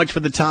 thanks so much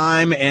for the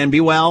time, and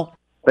be well.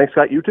 Thanks,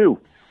 Scott. You too.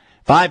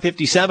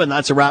 5:57,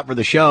 that's a wrap for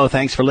the show.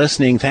 Thanks for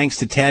listening. Thanks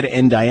to Ted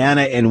and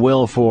Diana and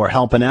Will for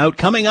helping out.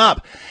 Coming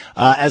up,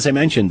 as I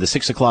mentioned, the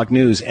 6 o'clock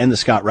news and the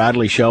Scott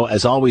Radley Show.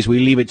 As always, we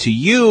leave it to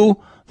you,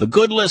 the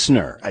good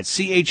listener at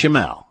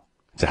CHML,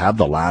 to have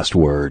the last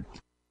word.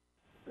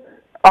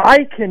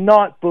 I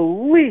cannot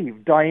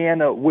believe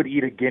Diana would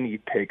eat a guinea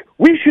pig.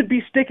 We should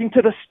be sticking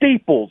to the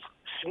staples,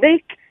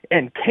 snake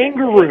and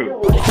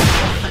kangaroo.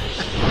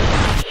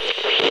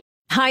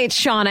 Hi, it's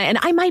Shauna, and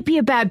I might be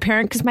a bad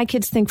parent because my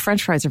kids think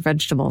French fries are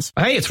vegetables.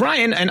 Hey, it's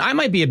Ryan, and I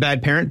might be a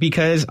bad parent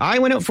because I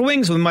went out for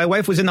wings when my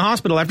wife was in the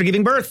hospital after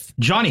giving birth.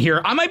 Johnny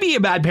here. I might be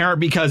a bad parent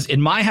because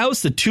in my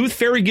house, the tooth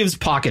fairy gives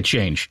pocket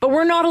change. But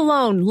we're not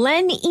alone.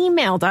 Len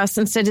emailed us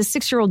and said his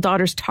 6-year-old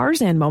daughter's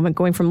Tarzan moment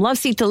going from love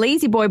seat to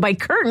lazy boy by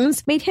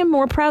curtains made him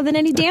more proud than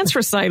any dance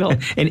recital.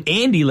 And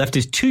Andy left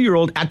his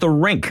 2-year-old at the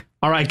rink.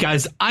 All right,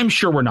 guys, I'm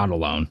sure we're not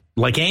alone.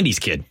 Like Andy's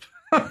kid.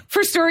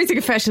 For stories and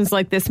confessions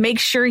like this, make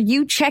sure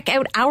you check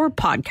out our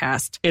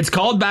podcast. It's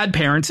called Bad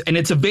Parents, and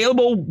it's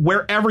available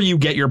wherever you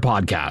get your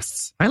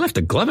podcasts. I left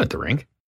a glove at the rink.